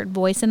expert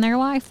voice in their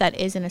life that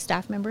isn't a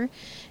staff member.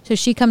 So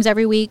she comes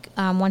every week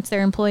once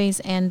they're employees,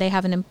 and they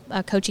have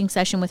a coaching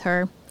session with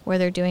her where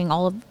they're doing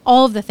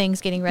all of the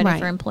things getting ready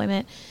for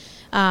employment.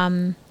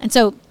 And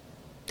so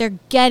they're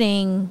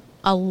getting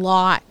a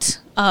lot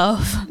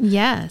of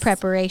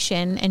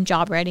preparation and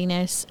job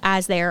readiness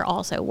as they are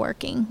also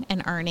working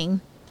and earning.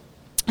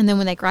 And then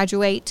when they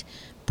graduate,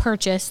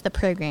 purchase the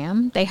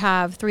program, they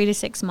have 3 to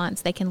 6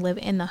 months they can live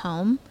in the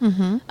home.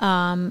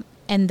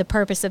 And the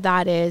purpose of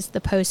that is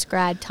the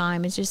post-grad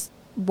time is just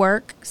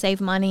work,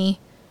 save money,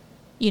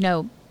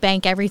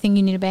 bank everything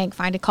you need to bank,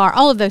 find a car,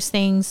 all of those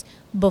things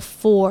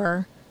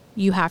before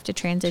you have to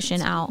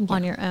transition out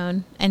on your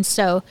own. And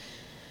so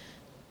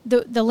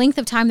the length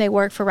of time they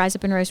work for Rise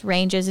Up and Roast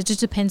ranges. It just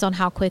depends on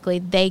how quickly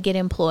they get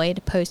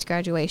employed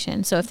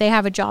post-graduation. So if they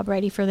have a job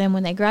ready for them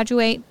when they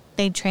graduate,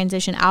 they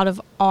transition out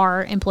of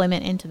our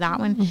employment into that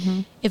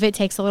one. If it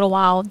takes a little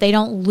while, they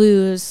don't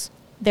lose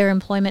their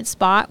employment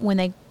spot when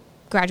they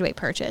graduate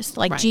purchase.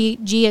 Like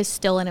G is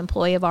still an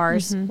employee of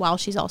ours while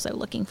she's also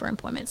looking for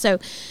employment. So,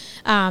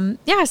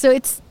 so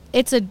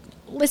it's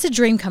a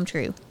dream come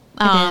true.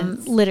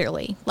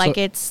 Literally, like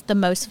so it's the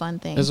most fun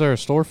thing. Is there a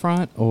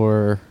storefront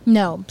or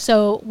no?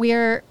 So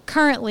we're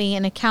currently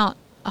a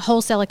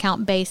wholesale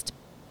account based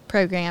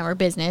program or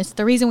business.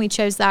 The reason we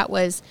chose that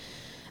was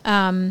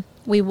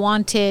we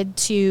wanted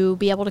to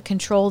be able to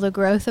control the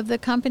growth of the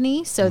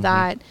company so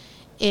that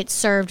it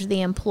served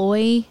the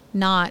employee,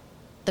 not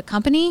the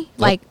company.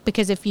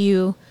 Because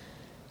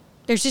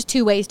there's just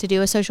two ways to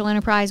do a social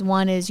enterprise.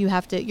 One is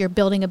you're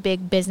building a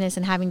big business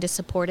and having to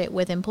support it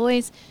with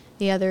employees.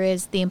 The other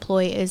is the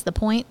employee is the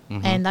point,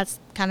 and that's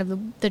kind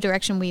of the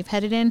direction we've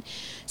headed in.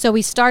 So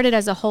we started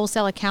as a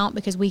wholesale account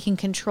because we can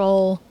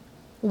control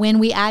when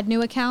we add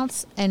new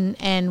accounts,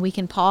 and we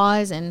can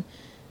pause and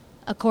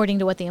according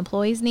to what the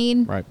employees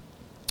need. Right.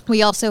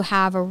 We also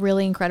have a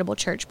really incredible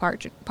church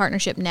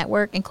partnership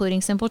network,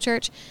 including Simple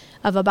Church,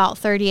 of about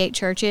 38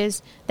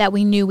 churches that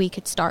we knew we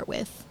could start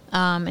with.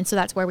 And so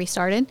that's where we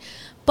started.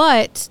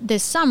 But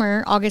this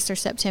summer, August or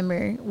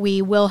September,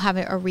 we will have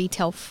a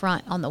retail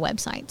front on the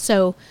website.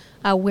 So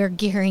we're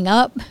gearing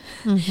up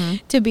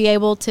to be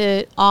able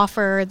to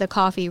offer the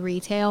coffee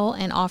retail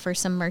and offer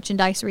some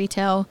merchandise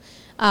retail.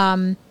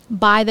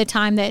 By the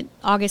time that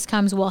August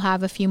comes, we'll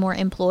have a few more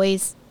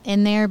employees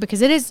in there,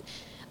 because it is,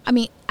 I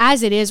mean,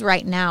 as it is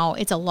right now,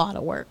 it's a lot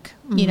of work,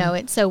 you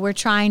know. So we're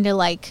trying to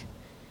like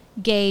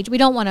gauge. We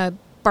don't want to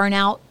burn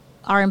out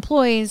our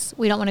employees.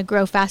 We don't want to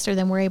grow faster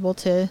than we're able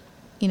to,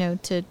 you know,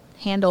 to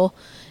handle.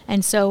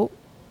 And so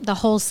the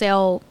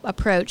wholesale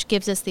approach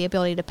gives us the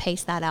ability to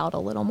pace that out a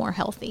little more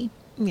healthy.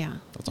 Yeah.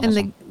 That's awesome.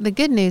 And the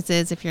good news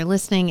is, if you're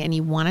listening and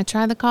you want to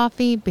try the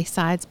coffee,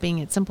 besides being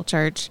at Simple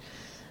Church,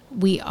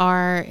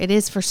 it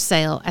is for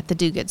sale at the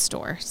Do Good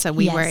store. So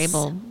we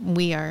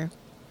are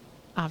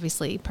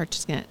obviously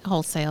purchasing it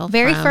wholesale.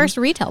 Very first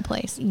retail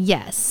place.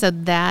 Yes. So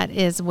that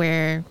is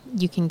where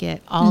you can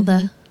get all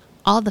the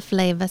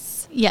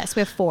flavors. Yes, we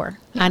have 4.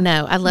 I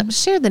know. I love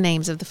share the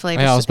names of the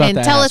flavors. Yeah, I was about and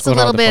to tell ask, us a what are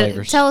little the bit.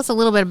 flavors? Tell us a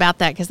little bit about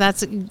that, because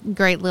that's a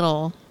great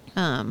little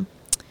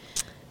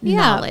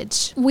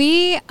knowledge.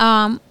 We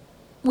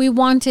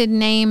wanted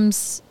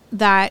names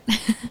that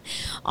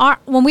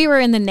when we were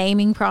in the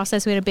naming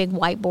process, we had a big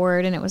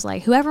whiteboard, and it was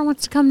like, whoever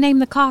wants to come name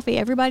the coffee,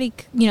 everybody,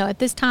 you know, at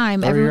this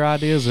time. Throw your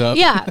ideas up.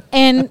 Yeah.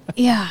 And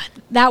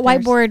that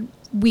whiteboard,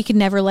 we could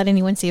never let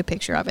anyone see a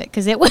picture of it,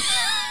 because it was,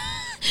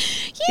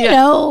 you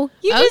know,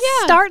 you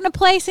just start in a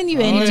place and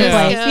you end in a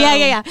place.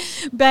 Yeah.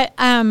 But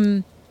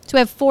so we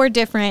have 4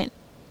 different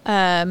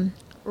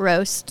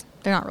roast.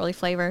 They're not really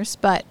flavors,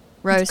 but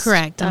roast. That's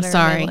correct. I'm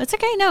sorry. It's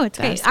okay. No, it's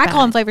okay. That's I call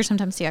bad. them flavors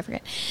sometimes too. I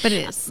forget. But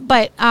it is.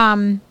 But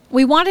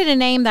we wanted a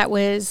name that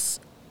was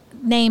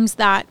names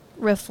that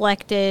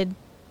reflected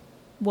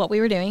what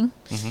we were doing.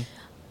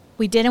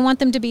 We didn't want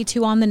them to be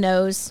too on the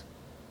nose,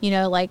 you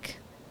know, like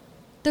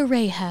the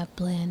Rahab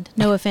blend.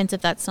 No offense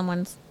if that's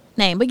someone's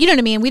name, but you know what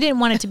I mean? We didn't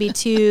want it to be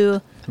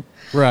too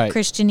Right.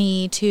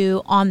 Christian-y,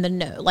 too on the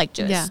nose, like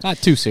just Not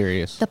too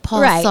serious. The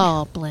Paul Right.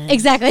 Saul blend.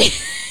 Exactly.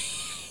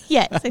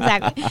 Yes,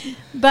 exactly.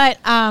 But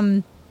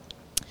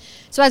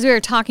so as we were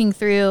talking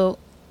through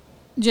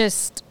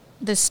just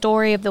the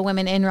story of the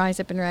women in Rise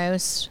Up and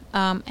Roast,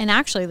 and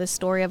actually the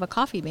story of a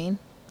coffee bean,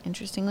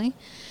 interestingly,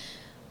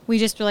 we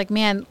just were like,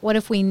 man, what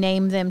if we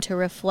name them to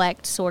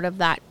reflect sort of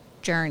that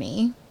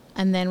journey?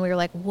 And then we were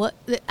like, what?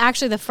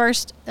 Actually, the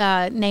first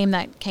name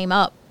that came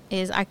up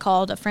is, I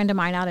called a friend of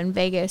mine out in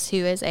Vegas who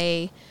is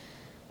a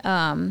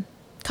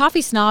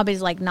coffee snob.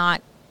 Is like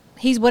not,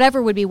 he's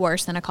whatever would be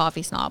worse than a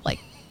coffee snob. Like,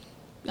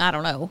 I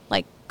don't know,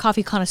 like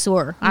coffee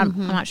connoisseur.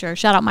 I'm not sure.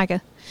 Shout out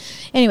Micah.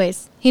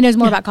 Anyways, he knows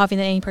more about coffee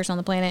than any person on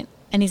the planet,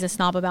 and he's a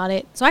snob about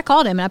it. So I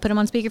called him and I put him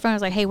on speakerphone. I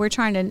was like, hey, we're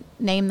trying to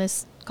name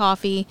this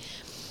coffee,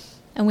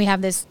 and we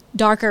have this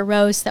darker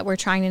roast that we're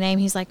trying to name.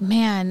 He's like,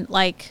 man,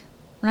 like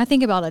when I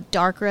think about a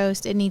dark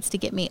roast, it needs to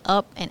get me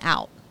up and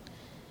out.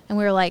 And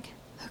we were like,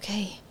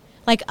 okay,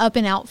 like up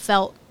and out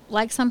felt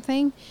like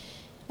something.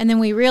 And then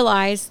we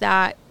realized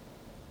that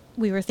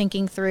we were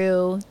thinking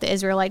through the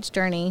Israelites'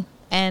 journey,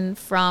 and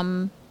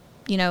from,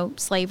 you know,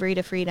 slavery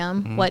to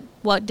freedom,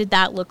 what did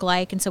that look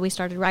like? And so we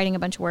started writing a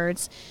bunch of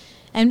words.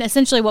 And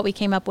essentially what we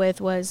came up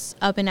with was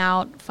up and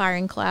out, fire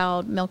and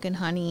cloud, milk and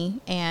honey,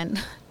 and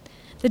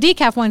the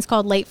decaf one's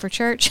called Late for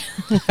Church.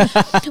 We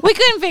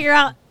couldn't figure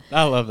out.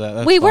 I love that.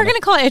 That's We were funny. going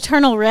to call it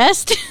Eternal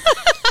Rest.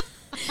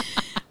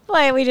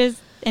 Like we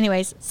just,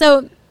 anyways.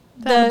 So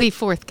That'll be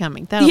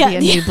forthcoming. That'll be a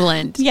new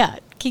blend. Yeah,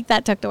 keep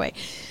that tucked away.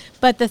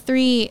 But the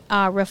 3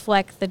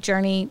 reflect the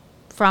journey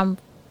from,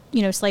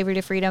 you know, slavery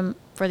to freedom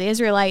for the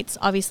Israelites.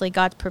 Obviously,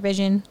 God's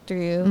provision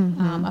through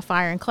a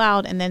fire and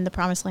cloud, and then the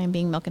promised land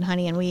being milk and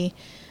honey. And we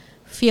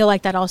feel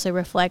like that also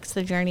reflects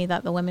the journey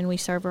that the women we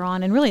serve are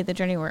on, and really the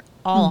journey we're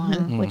all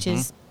on, which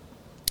is,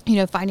 you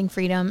know, finding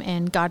freedom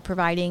and God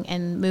providing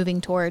and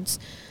moving towards,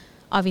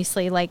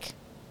 obviously, like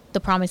the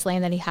promised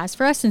land that he has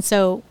for us. And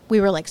so we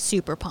were like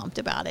super pumped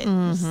about it.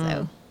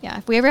 So yeah,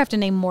 if we ever have to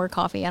name more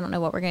coffee, I don't know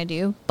what we're going to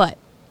do, but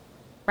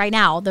right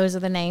now, those are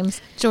the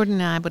names. Jordan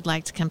and I would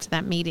like to come to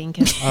that meeting,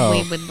 because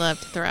we would love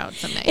to throw out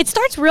some names. It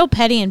starts real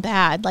petty and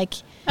bad. Like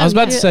I was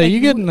about to say, like, you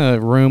get in a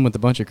room with a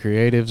bunch of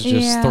creatives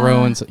just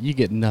throwing, you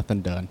get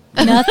nothing done.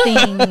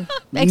 nothing.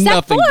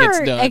 Nothing gets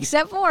done.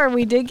 Except for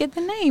we did get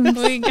the names.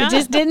 It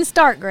just didn't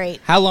start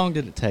great. How long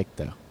did it take,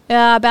 though?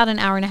 About an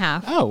hour and a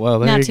half. Oh, well,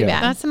 there Not you too go.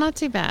 bad. That's not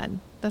too bad.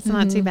 That's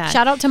not too bad.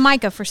 Shout out to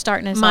Micah for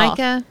starting us off.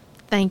 Micah,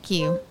 thank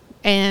you.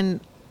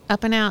 And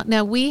up and out.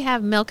 Now, we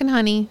have milk and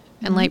honey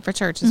and Late for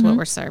Church is what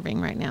we're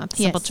serving right now at the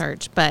Simple Yes.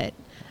 Church, but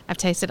I've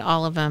tasted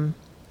all of them.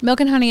 Milk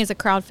and honey is a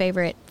crowd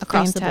favorite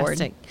across the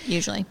Fantastic. board,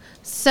 usually.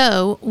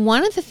 So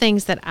one of the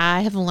things that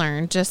I have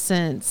learned just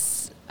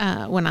since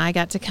when I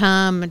got to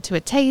come to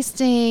a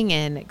tasting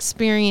and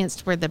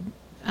experienced where the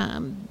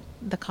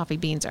coffee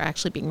beans are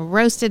actually being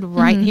roasted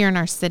right here in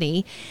our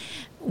city,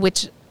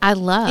 which I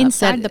love.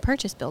 Inside the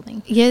Purchase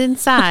building. Yeah,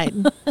 inside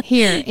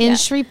here in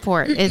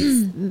Shreveport.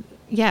 It's,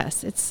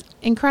 Yes, it's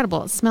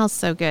incredible. It smells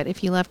so good.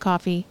 If you love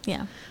coffee,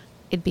 Yeah.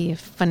 it'd be a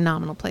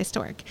phenomenal place to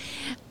work.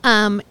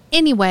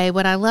 Anyway,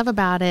 what I love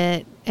about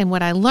it and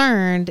what I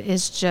learned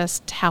is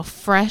just how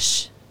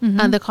fresh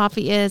the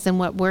coffee is, and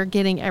what we're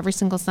getting every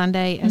single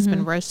Sunday has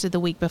been roasted the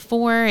week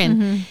before.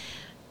 And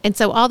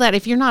so all that,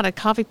 if you're not a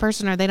coffee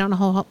person or they don't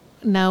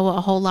know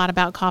a whole lot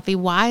about coffee,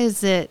 why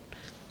does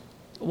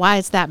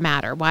that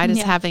matter? Why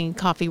does having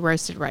coffee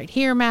roasted right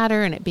here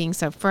matter, and it being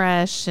so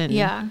fresh and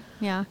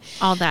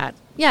all that?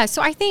 Yeah.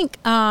 So I think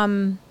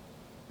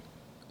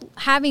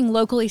having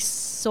locally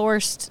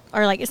sourced,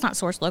 or like it's not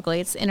sourced locally,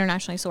 it's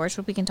internationally sourced,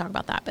 but we can talk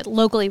about that. But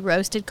locally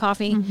roasted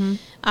coffee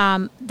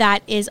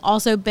that is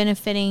also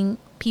benefiting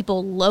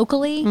people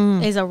locally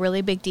is a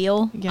really big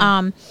deal.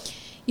 Yeah.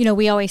 You know,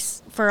 we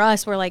always, for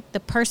us, we're like, the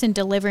person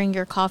delivering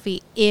your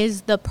coffee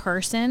is the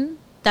person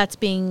that's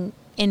being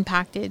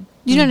impacted.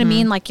 You know what I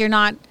mean? Like you're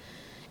not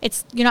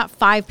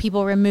 5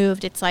 people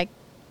removed. It's like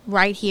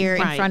right here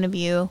in front of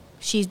you.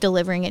 She's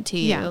delivering it to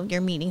you. Yeah.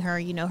 You're meeting her.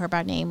 You know her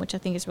by name, which I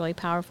think is really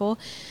powerful.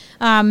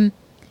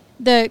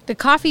 The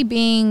coffee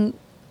being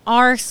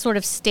our sort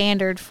of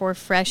standard for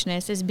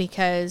freshness is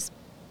because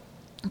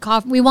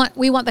we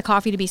want the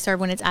coffee to be served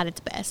when it's at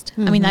its best.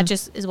 I mean, that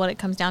just is what it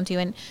comes down to.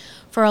 And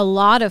for a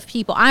lot of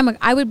people,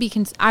 I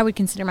would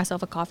consider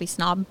myself a coffee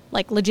snob,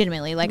 like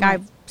legitimately. Like I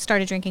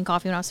started drinking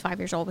coffee when I was 5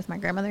 years old with my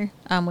grandmother,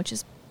 which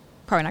is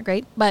probably not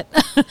great. But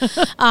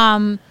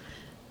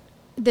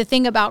the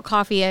thing about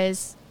coffee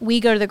is we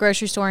go to the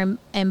grocery store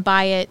and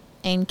buy it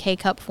in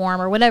K-cup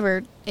form or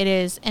whatever it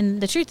is.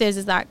 And the truth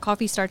is that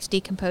coffee starts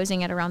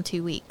decomposing at around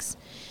 2 weeks.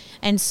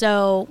 And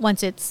so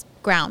once it's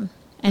ground.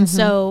 And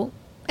so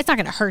it's not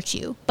going to hurt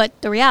you.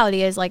 But the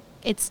reality is like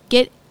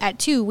at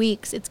 2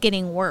 weeks, it's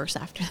getting worse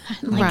after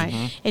that. Like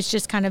it's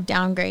just kind of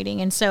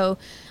downgrading. And so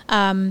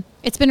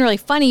it's been really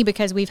funny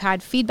because we've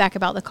had feedback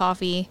about the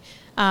coffee.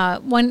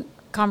 One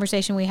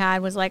conversation we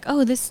had was like,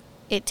 oh,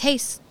 it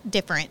tastes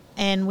different.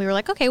 And we were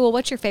like, okay, well,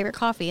 what's your favorite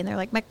coffee? And they're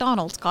like,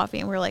 McDonald's coffee.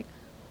 And we're like,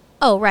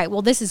 oh, right.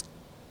 Well, this is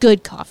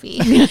good coffee.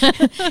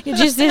 It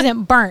just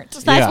isn't burnt.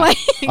 So that's why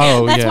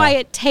that's why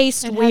it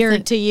tastes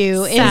weird to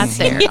you. Sat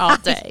there all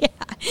day.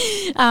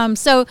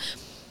 So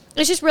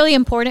it's just really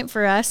important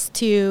for us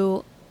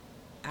to,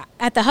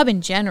 at the Hub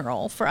in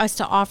general, for us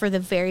to offer the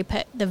very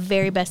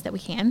best that we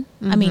can.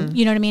 I mean,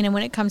 you know what I mean? And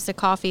when it comes to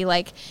coffee,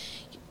 like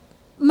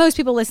most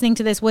people listening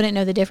to this wouldn't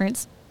know the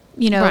difference,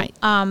 you know?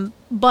 Right.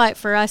 But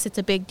for us, it's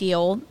a big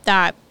deal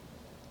that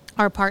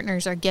our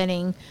partners are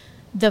getting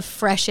the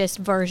freshest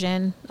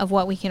version of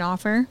what we can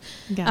offer.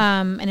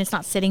 Yeah. And it's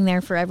not sitting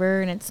there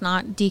forever, and it's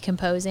not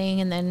decomposing,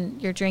 and then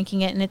you're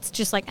drinking it and it's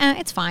just like,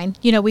 it's fine.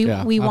 You know, we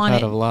want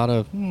I've had it. a lot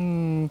of,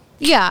 And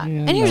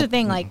here's the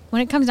thing, like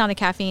when it comes down to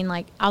caffeine,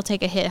 like I'll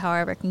take a hit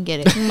however I can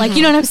get it. Like,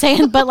 you know what I'm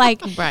saying? But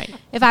like, if I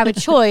have a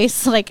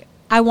choice, like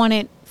I want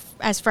it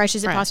as fresh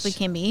as it possibly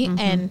can be.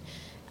 And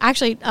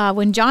actually,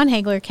 when John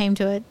Hagler came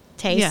to a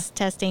taste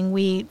testing,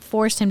 we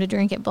forced him to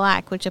drink it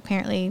black, which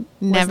apparently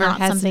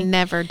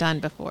never done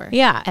before.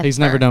 Yeah. He's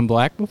never done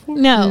black before?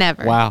 No.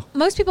 Never. Wow.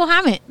 Most people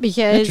haven't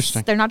because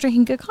they're not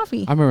drinking good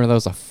coffee. I remember that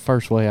was the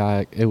first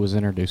way it was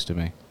introduced to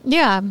me.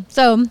 Yeah.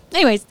 So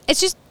anyways, it's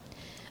just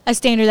a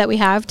standard that we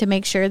have to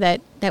make sure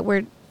that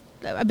we're,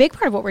 a big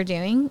part of what we're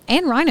doing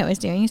and Rhino is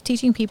doing is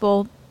teaching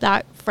people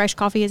that fresh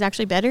coffee is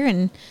actually better,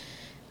 and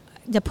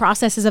the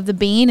processes of the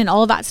bean and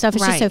all of that stuff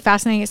is just so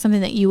fascinating. It's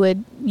something that you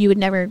would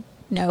never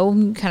know,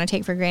 kind of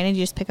take for granted.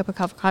 You just pick up a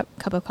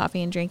cup of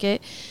coffee and drink it.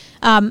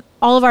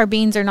 All of our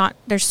beans they're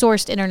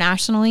sourced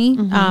internationally.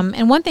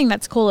 And one thing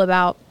that's cool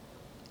about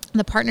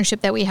the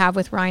partnership that we have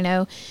with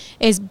Rhino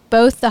is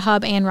both the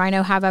Hub and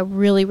Rhino have a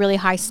really, really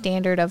high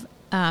standard of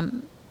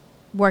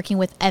working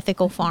with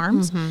ethical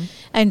farms.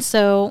 And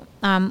so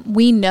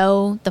we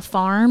know the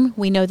farm,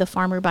 we know the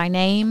farmer by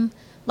name.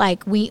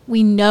 Like we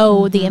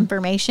know the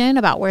information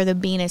about where the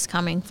bean is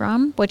coming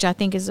from, which I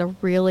think is a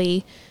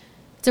really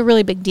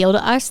big deal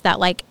to us, that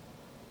like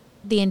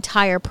the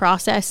entire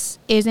process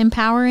is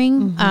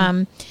empowering.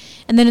 And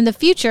then in the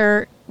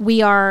future,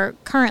 we are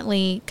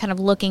currently kind of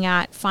looking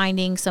at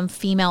finding some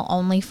female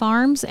only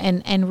farms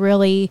and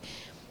really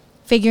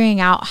figuring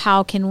out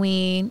how can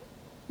we,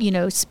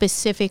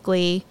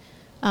 specifically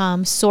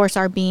source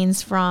our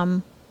beans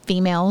from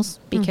females,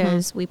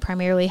 because we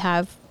primarily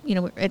have,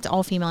 it's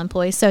all female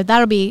employees. So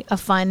that'll be a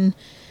fun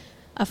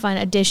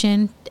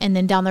addition. And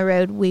then down the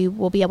road, we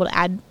will be able to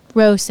add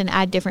roast and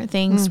add different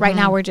things. Right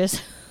now we're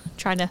just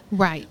trying to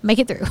make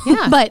it through.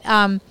 But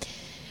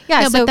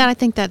but I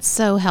think that's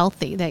so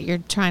healthy that you're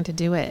trying to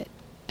do it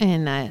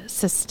in a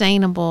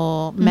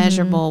sustainable,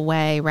 measurable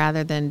way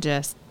rather than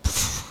just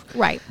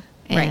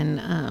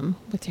and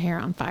with your hair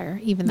on fire,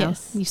 even though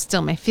you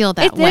still may feel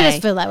that way. It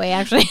does feel that way,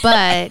 actually.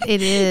 But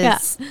it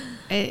is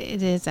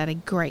it is at a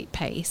great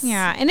pace.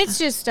 Yeah, and it's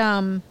just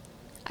I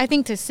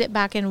think to sit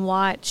back and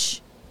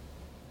watch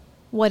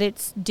what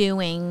it's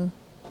doing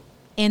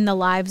in the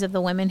lives of the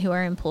women who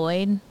are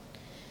employed.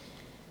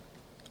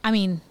 I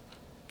mean,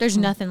 there's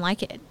nothing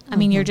like it. I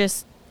mean,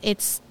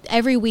 it's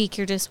every week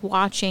you're just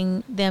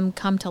watching them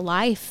come to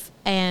life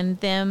and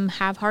them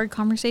have hard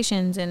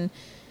conversations and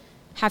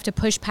have to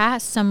push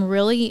past some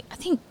really, I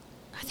think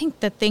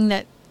the thing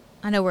that,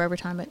 I know we're over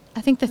time, but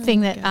I think the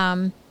thing that,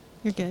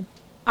 You're good.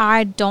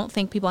 I don't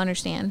think people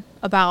understand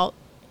about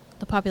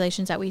the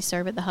populations that we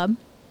serve at the hub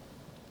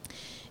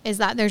is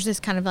that there's this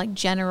kind of like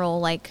general,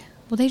 like,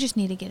 well, they just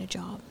need to get a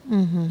job,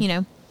 you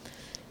know,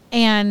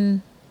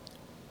 and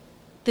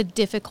the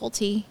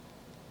difficulty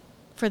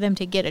for them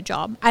to get a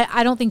job.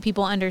 I don't think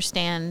people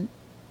understand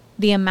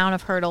the amount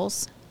of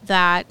hurdles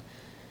that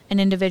an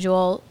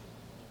individual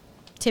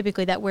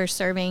typically that we're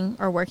serving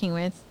or working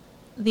with,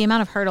 the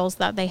amount of hurdles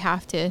that they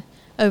have to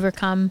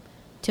overcome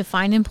to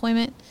find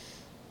employment,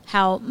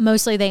 how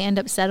mostly they end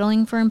up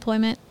settling for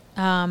employment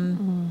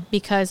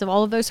because of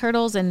all of those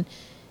hurdles, and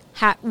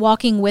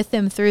walking with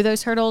them through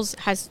those hurdles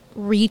has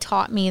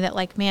re-taught me that,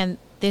 like, man,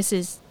 this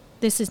is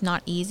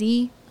not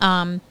easy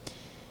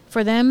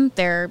for them.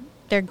 They're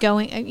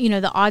going, you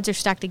know, the odds are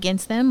stacked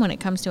against them when it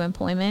comes to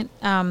employment.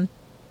 And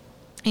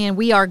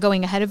we are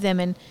going ahead of them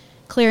and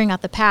clearing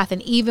out the path.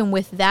 And even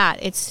with that,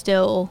 it's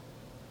still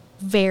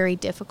very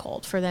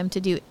difficult for them to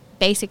do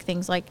basic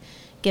things like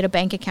get a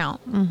bank account.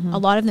 A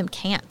lot of them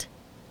can't.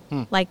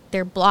 Like,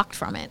 they're blocked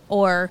from it,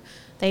 or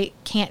they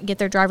can't get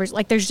their driver's.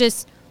 Like, there's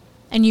just,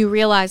 and you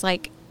realize,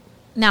 like,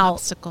 now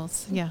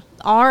Obstacles. Yeah.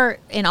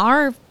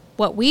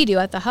 what we do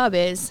at the hub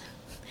is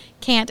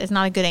can't is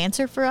not a good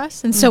answer for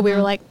us. And so we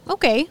were like,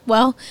 okay,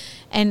 well,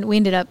 and we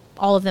ended up,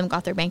 all of them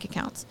got their bank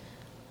accounts.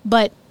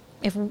 But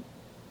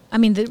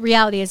the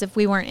reality is, if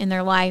we weren't in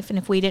their life and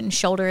if we didn't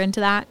shoulder into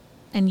that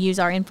and use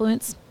our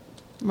influence,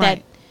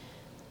 that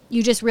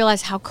you just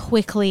realize how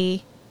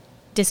quickly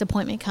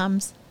disappointment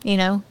comes, you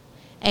know,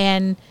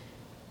 and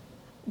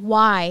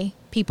why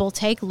people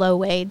take low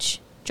wage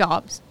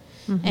jobs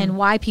and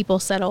why people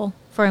settle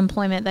for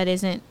employment that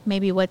isn't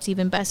maybe what's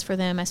even best for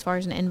them as far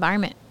as an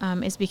environment,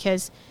 is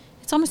because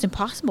it's almost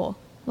impossible.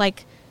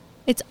 Like,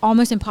 it's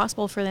almost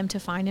impossible for them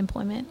to find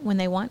employment when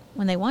they want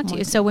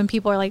to. So when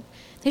people are like,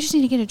 they just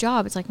need to get a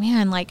job, it's like,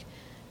 man, like,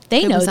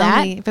 they know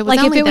that. If it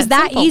was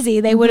that easy,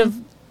 they would have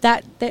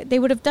they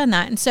would have done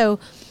that. And so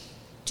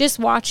just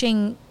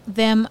watching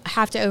them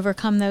have to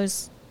overcome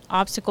those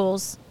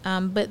obstacles,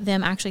 but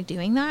them actually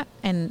doing that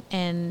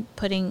and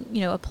putting,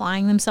 you know,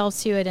 applying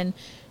themselves to it and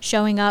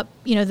showing up,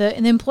 you know, the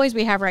employees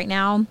we have right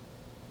now,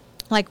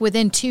 like,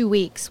 within 2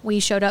 weeks, we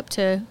showed up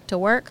to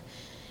work.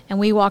 And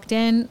we walked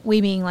in,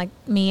 we being like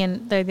me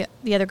and the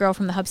other girl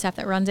from the hub staff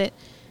that runs it.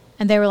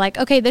 And they were like,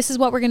 okay, this is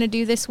what we're going to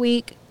do this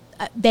week.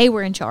 They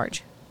were in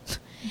charge.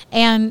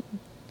 And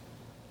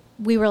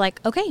we were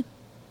like, okay.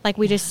 Like,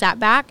 we just sat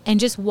back and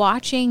just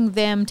watching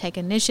them take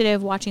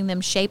initiative, watching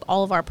them shape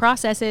all of our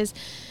processes.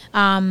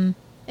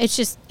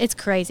 It's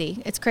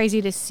crazy. It's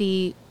crazy to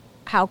see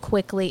how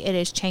quickly it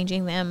is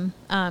changing them,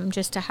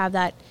 just to have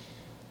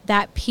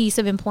that piece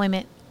of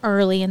employment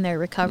early in their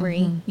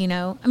recovery, you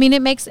know. I mean,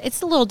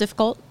 it's a little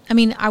difficult. I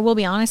mean, I will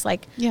be honest,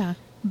 like,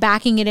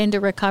 backing it into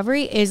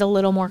recovery is a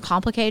little more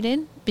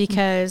complicated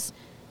because,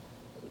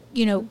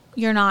 you know,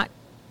 you're not,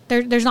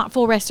 there's not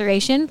full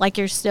restoration. Like,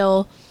 they're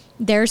still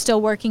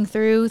working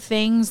through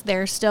things.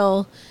 They're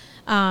still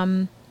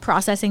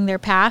processing their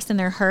past and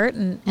their hurt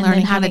and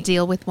learning how to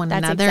deal with one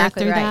another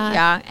exactly through right. that.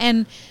 Yeah.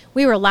 And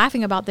we were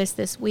laughing about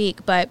this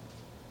week, but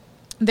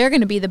they're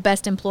going to be the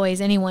best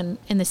employees anyone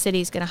in the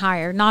city is going to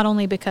hire, not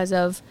only because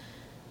of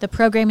the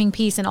programming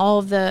piece and all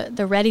of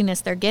the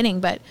readiness they're getting,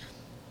 but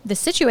the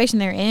situation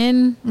they're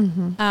in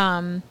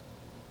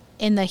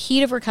the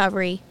heat of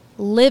recovery,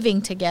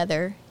 living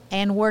together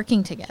and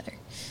working together.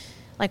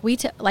 Like, we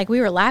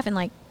were laughing,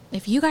 like,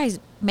 if you guys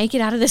make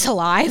it out of this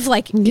alive,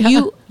 like,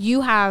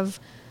 you have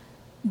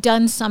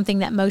done something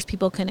that most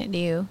people couldn't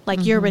do.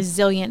 Like, your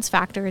resilience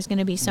factor is going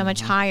to be so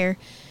much higher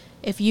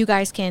if you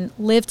guys can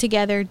live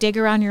together, dig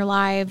around your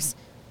lives,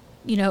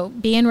 you know,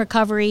 be in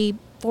recovery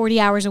 40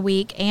 hours a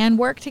week and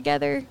work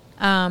together.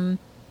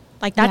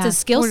 Like, that's a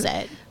skill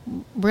set.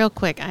 Real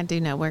quick, I do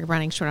know we're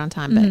running short on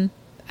time, but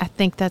I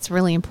think that's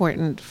really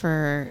important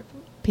for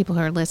people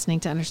who are listening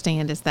to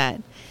understand, is that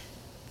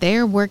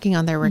they're working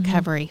on their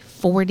recovery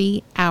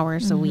 40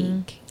 hours a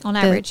week. On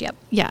average, yep.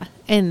 Yeah.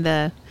 And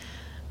the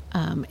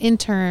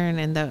intern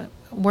and the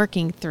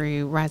working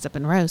through Rise Up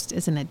and Roast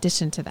is in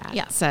addition to that.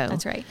 Yeah, so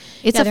that's right.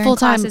 It's a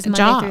full-time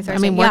job. I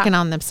mean, working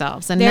on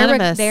themselves. And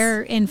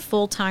they're in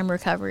full-time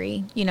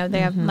recovery. You know,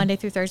 they have Monday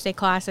through Thursday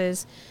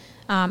classes,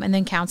 and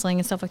then counseling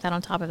and stuff like that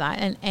on top of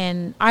that.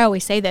 And I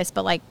always say this,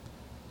 but, like,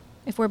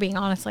 if we're being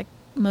honest, like,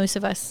 most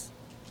of us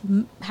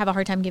have a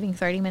hard time giving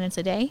 30 minutes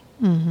a day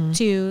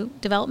to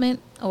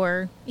development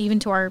or even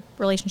to our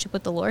relationship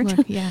with the Lord.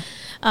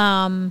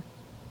 And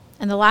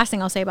the last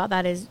thing I'll say about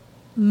that is,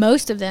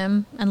 most of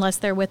them, unless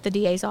they're with the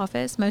DA's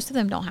office, most of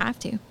them don't have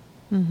to.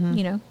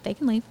 You know, they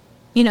can leave.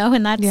 You know,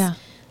 and that's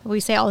what we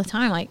say all the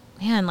time. Like,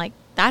 man, like,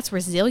 that's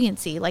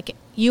resiliency. Like,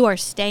 you are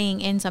staying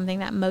in something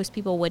that most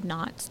people would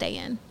not stay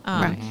in.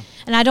 And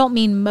I don't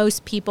mean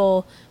most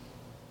people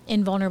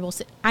in vulnerable.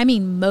 I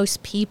mean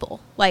most people.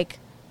 Like,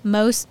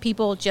 most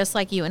people just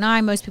like you and I,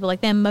 most people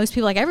like them, most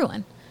people like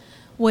everyone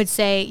would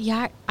say,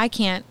 yeah, I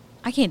can't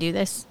do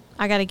this.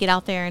 I got to get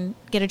out there and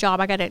get a job.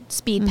 I got to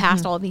speed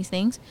past all of these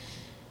things.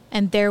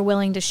 And they're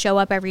willing to show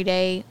up every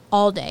day,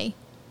 all day,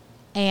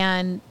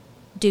 and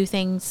do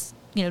things,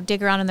 you know,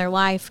 dig around in their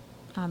life,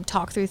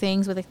 talk through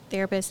things with a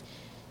therapist,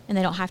 and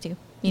they don't have to,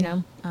 you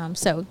know.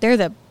 So they're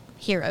the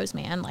heroes,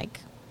 man, like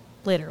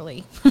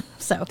literally.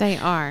 So They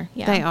are.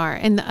 Yeah. They are.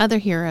 And the other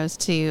heroes,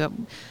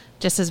 too,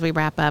 just as we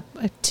wrap up,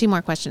 2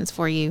 more questions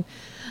for you.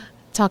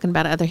 Talking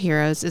about other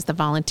heroes is the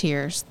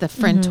volunteers, the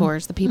friend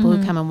tours, the people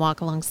who come and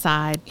walk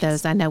alongside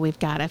those. I know we've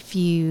got a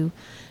few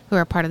who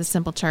are part of the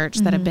Simple Church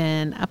that have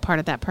been a part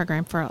of that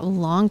program for a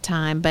long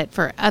time. But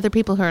for other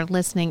people who are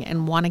listening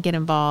and want to get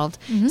involved,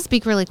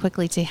 speak really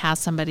quickly to how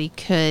somebody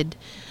could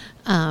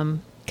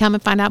come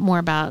and find out more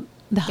about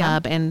the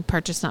Hub and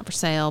Purchase Not for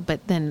Sale,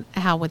 but then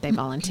how would they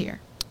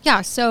volunteer?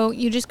 Yeah, so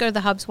you just go to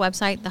the Hub's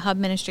website,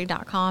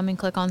 thehubministry.com, and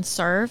click on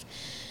Serve,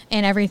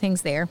 and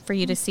everything's there for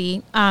you to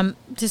see. To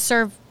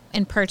serve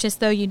and purchase,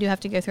 though, you do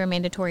have to go through a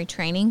mandatory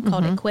training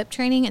called Equip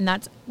Training,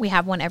 and we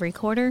have one every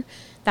quarter.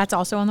 That's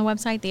also on the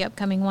website. The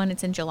upcoming one,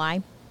 it's in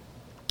July.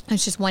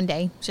 It's just one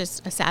day, it's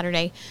just a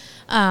Saturday,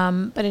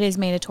 but it is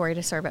mandatory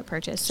to serve at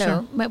purchase.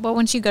 So, but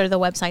once you go to the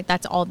website,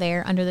 that's all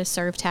there. Under the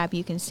Serve tab,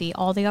 you can see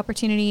all the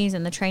opportunities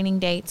and the training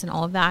dates and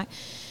all of that.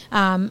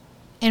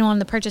 And on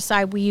the purchase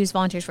side, we use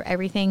volunteers for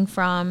everything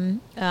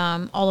from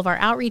all of our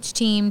outreach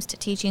teams to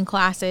teaching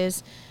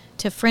classes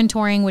to friend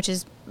touring, which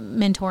is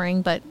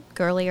mentoring, but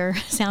girlier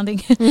sounding,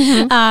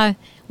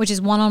 which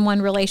is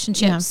one-on-one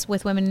relationships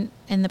with women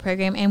in the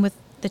program and with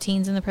the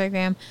teens in the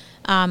program,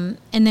 and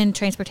then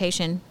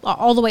transportation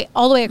all the way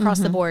across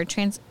the board,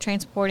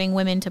 transporting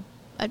women to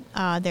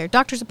their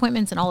doctor's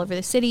appointments and all over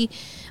the city.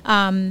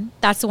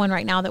 That's the one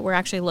right now that we're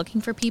actually looking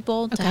for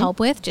people to help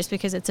with, just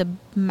because it's a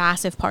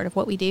massive part of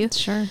what we do.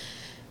 Sure.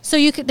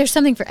 So there's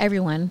something for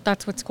everyone.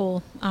 That's what's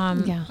cool,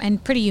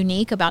 and pretty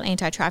unique about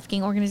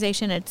anti-trafficking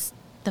organization. It's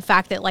the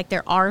fact that like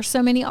there are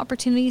so many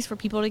opportunities for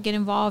people to get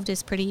involved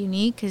is pretty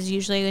unique, because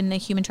usually in the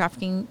human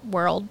trafficking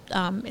world,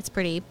 it's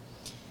pretty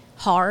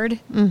hard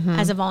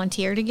as a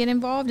volunteer to get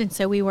involved. And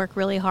so we work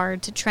really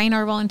hard to train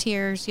our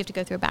volunteers. You have to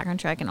go through a background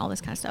check and all this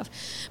kind of stuff.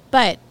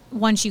 But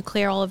once you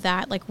clear all of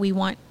that, like we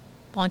want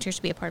volunteers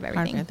to be a part of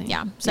everything.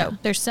 Yeah. So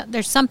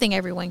there's something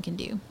everyone can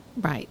do.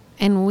 Right.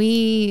 And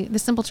the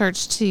Simple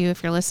Church, too,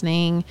 if you're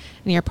listening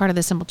and you're part of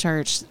the Simple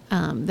Church,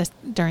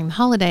 during the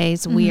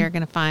holidays, we are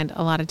going to find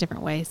a lot of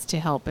different ways to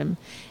help and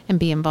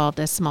be involved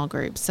as small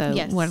groups. So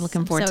we're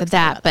looking forward to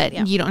that.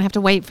 But you don't have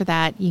to wait for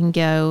that. You can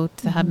go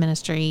to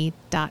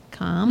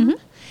thehubministry.com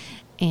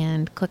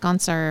and click on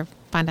Serve,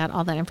 find out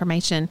all that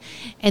information.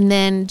 And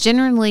then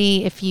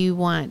generally, if you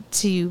want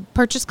to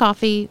purchase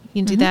coffee,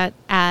 you can do that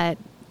at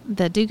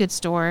the Do Good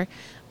store.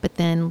 But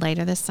then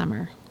later this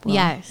summer,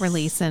 we'll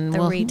release and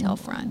the retail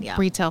front.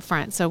 Retail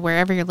front. So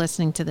wherever you're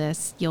listening to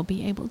this, you'll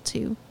be able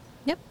to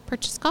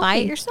purchase coffee. Buy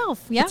it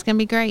yourself. Yeah. It's going to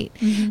be great.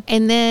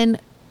 And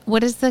then what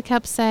does the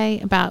cup say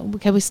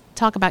about, can we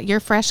talk about your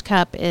fresh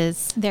cup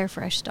is their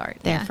fresh start.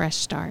 Their fresh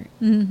start.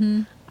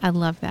 I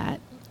love that.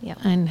 Yeah.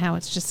 And how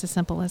it's just as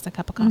simple as a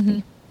cup of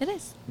coffee. It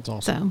is. It's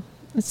awesome.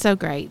 So it's so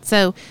great.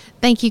 So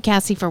thank you,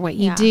 Cassie, for what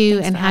you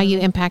do and how you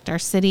impact our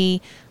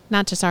city,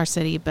 not just our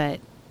city, but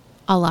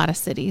a lot of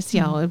cities.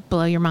 Y'all, it would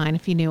blow your mind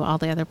if you knew all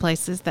the other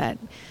places that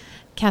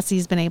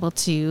Cassie's been able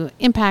to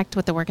impact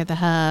with the work at the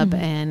Hub.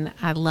 And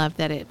I love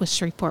that it was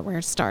Shreveport where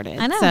it started.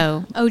 I know.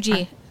 So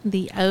OG.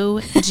 The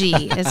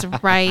OG is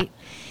right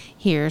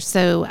here.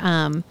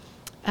 So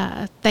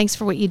thanks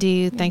for what you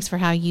do. Thanks for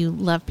how you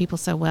love people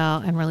so well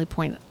and really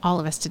point all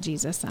of us to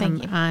Jesus.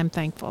 I'm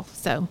thankful.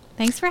 So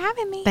thanks for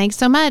having me. Thanks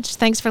so much.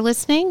 Thanks for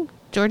listening.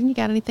 Jordan, you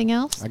got anything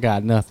else? I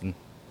got nothing.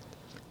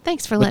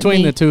 Thanks for letting me.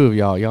 Between the two of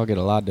y'all get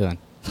a lot done.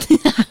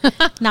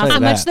 Not so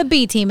much the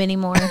B team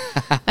anymore.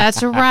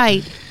 That's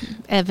right,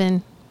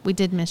 Evan. We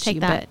did miss you,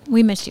 that. but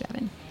We missed you,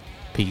 Evan.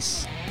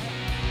 Peace.